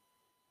boogie.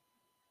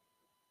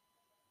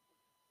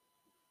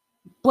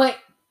 But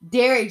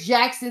Derrick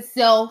Jackson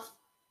self,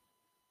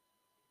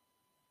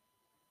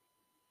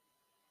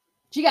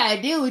 she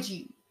gotta deal with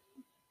you.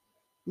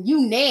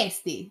 You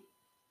nasty.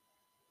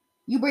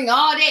 You bring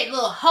all that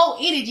little whole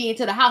energy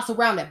into the house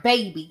around the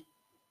baby.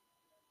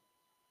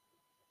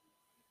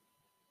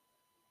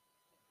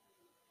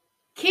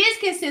 Kids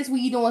can sense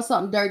when you're doing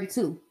something dirty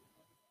too.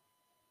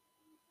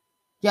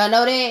 Y'all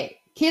know that?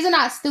 Kids are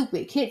not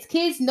stupid.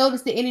 Kids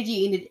notice the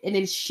energy and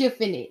it's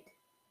shifting it.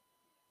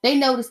 They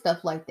notice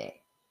stuff like that.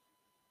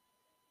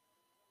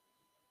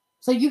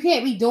 So you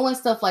can't be doing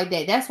stuff like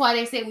that. That's why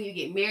they say when you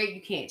get married,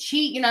 you can't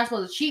cheat. You're not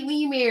supposed to cheat when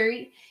you're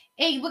married.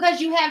 And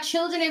because you have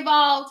children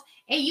involved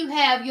and you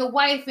have your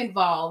wife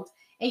involved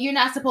and you're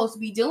not supposed to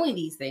be doing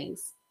these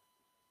things.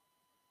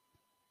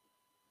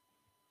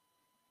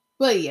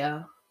 But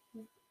yeah.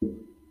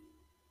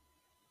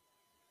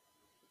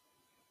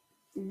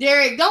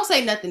 Derrick, don't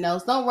say nothing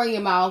else. Don't run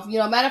your mouth.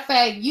 Matter of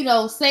fact,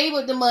 save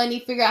up the money,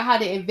 figure out how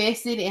to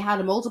invest it and how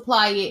to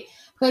multiply it.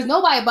 Because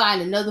nobody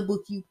buying another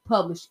book you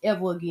publish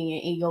ever again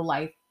in your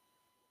life.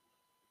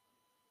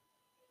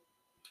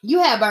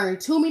 You have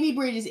burned too many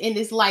bridges in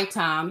this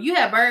lifetime. You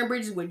have burned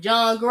bridges with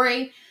John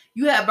Gray.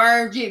 You have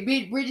burned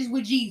bridges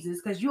with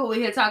Jesus because you over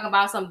here talking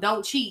about some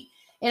don't cheat.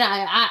 And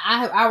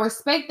I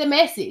respect the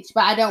message,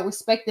 but I don't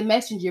respect the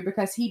messenger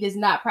because he does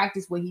not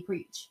practice what he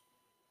preach.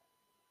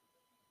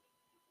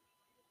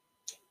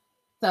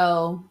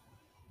 So,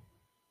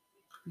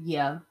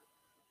 yeah.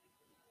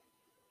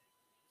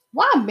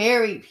 Why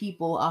married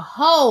people are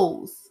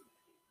hoes?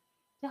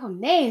 Y'all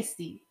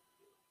nasty.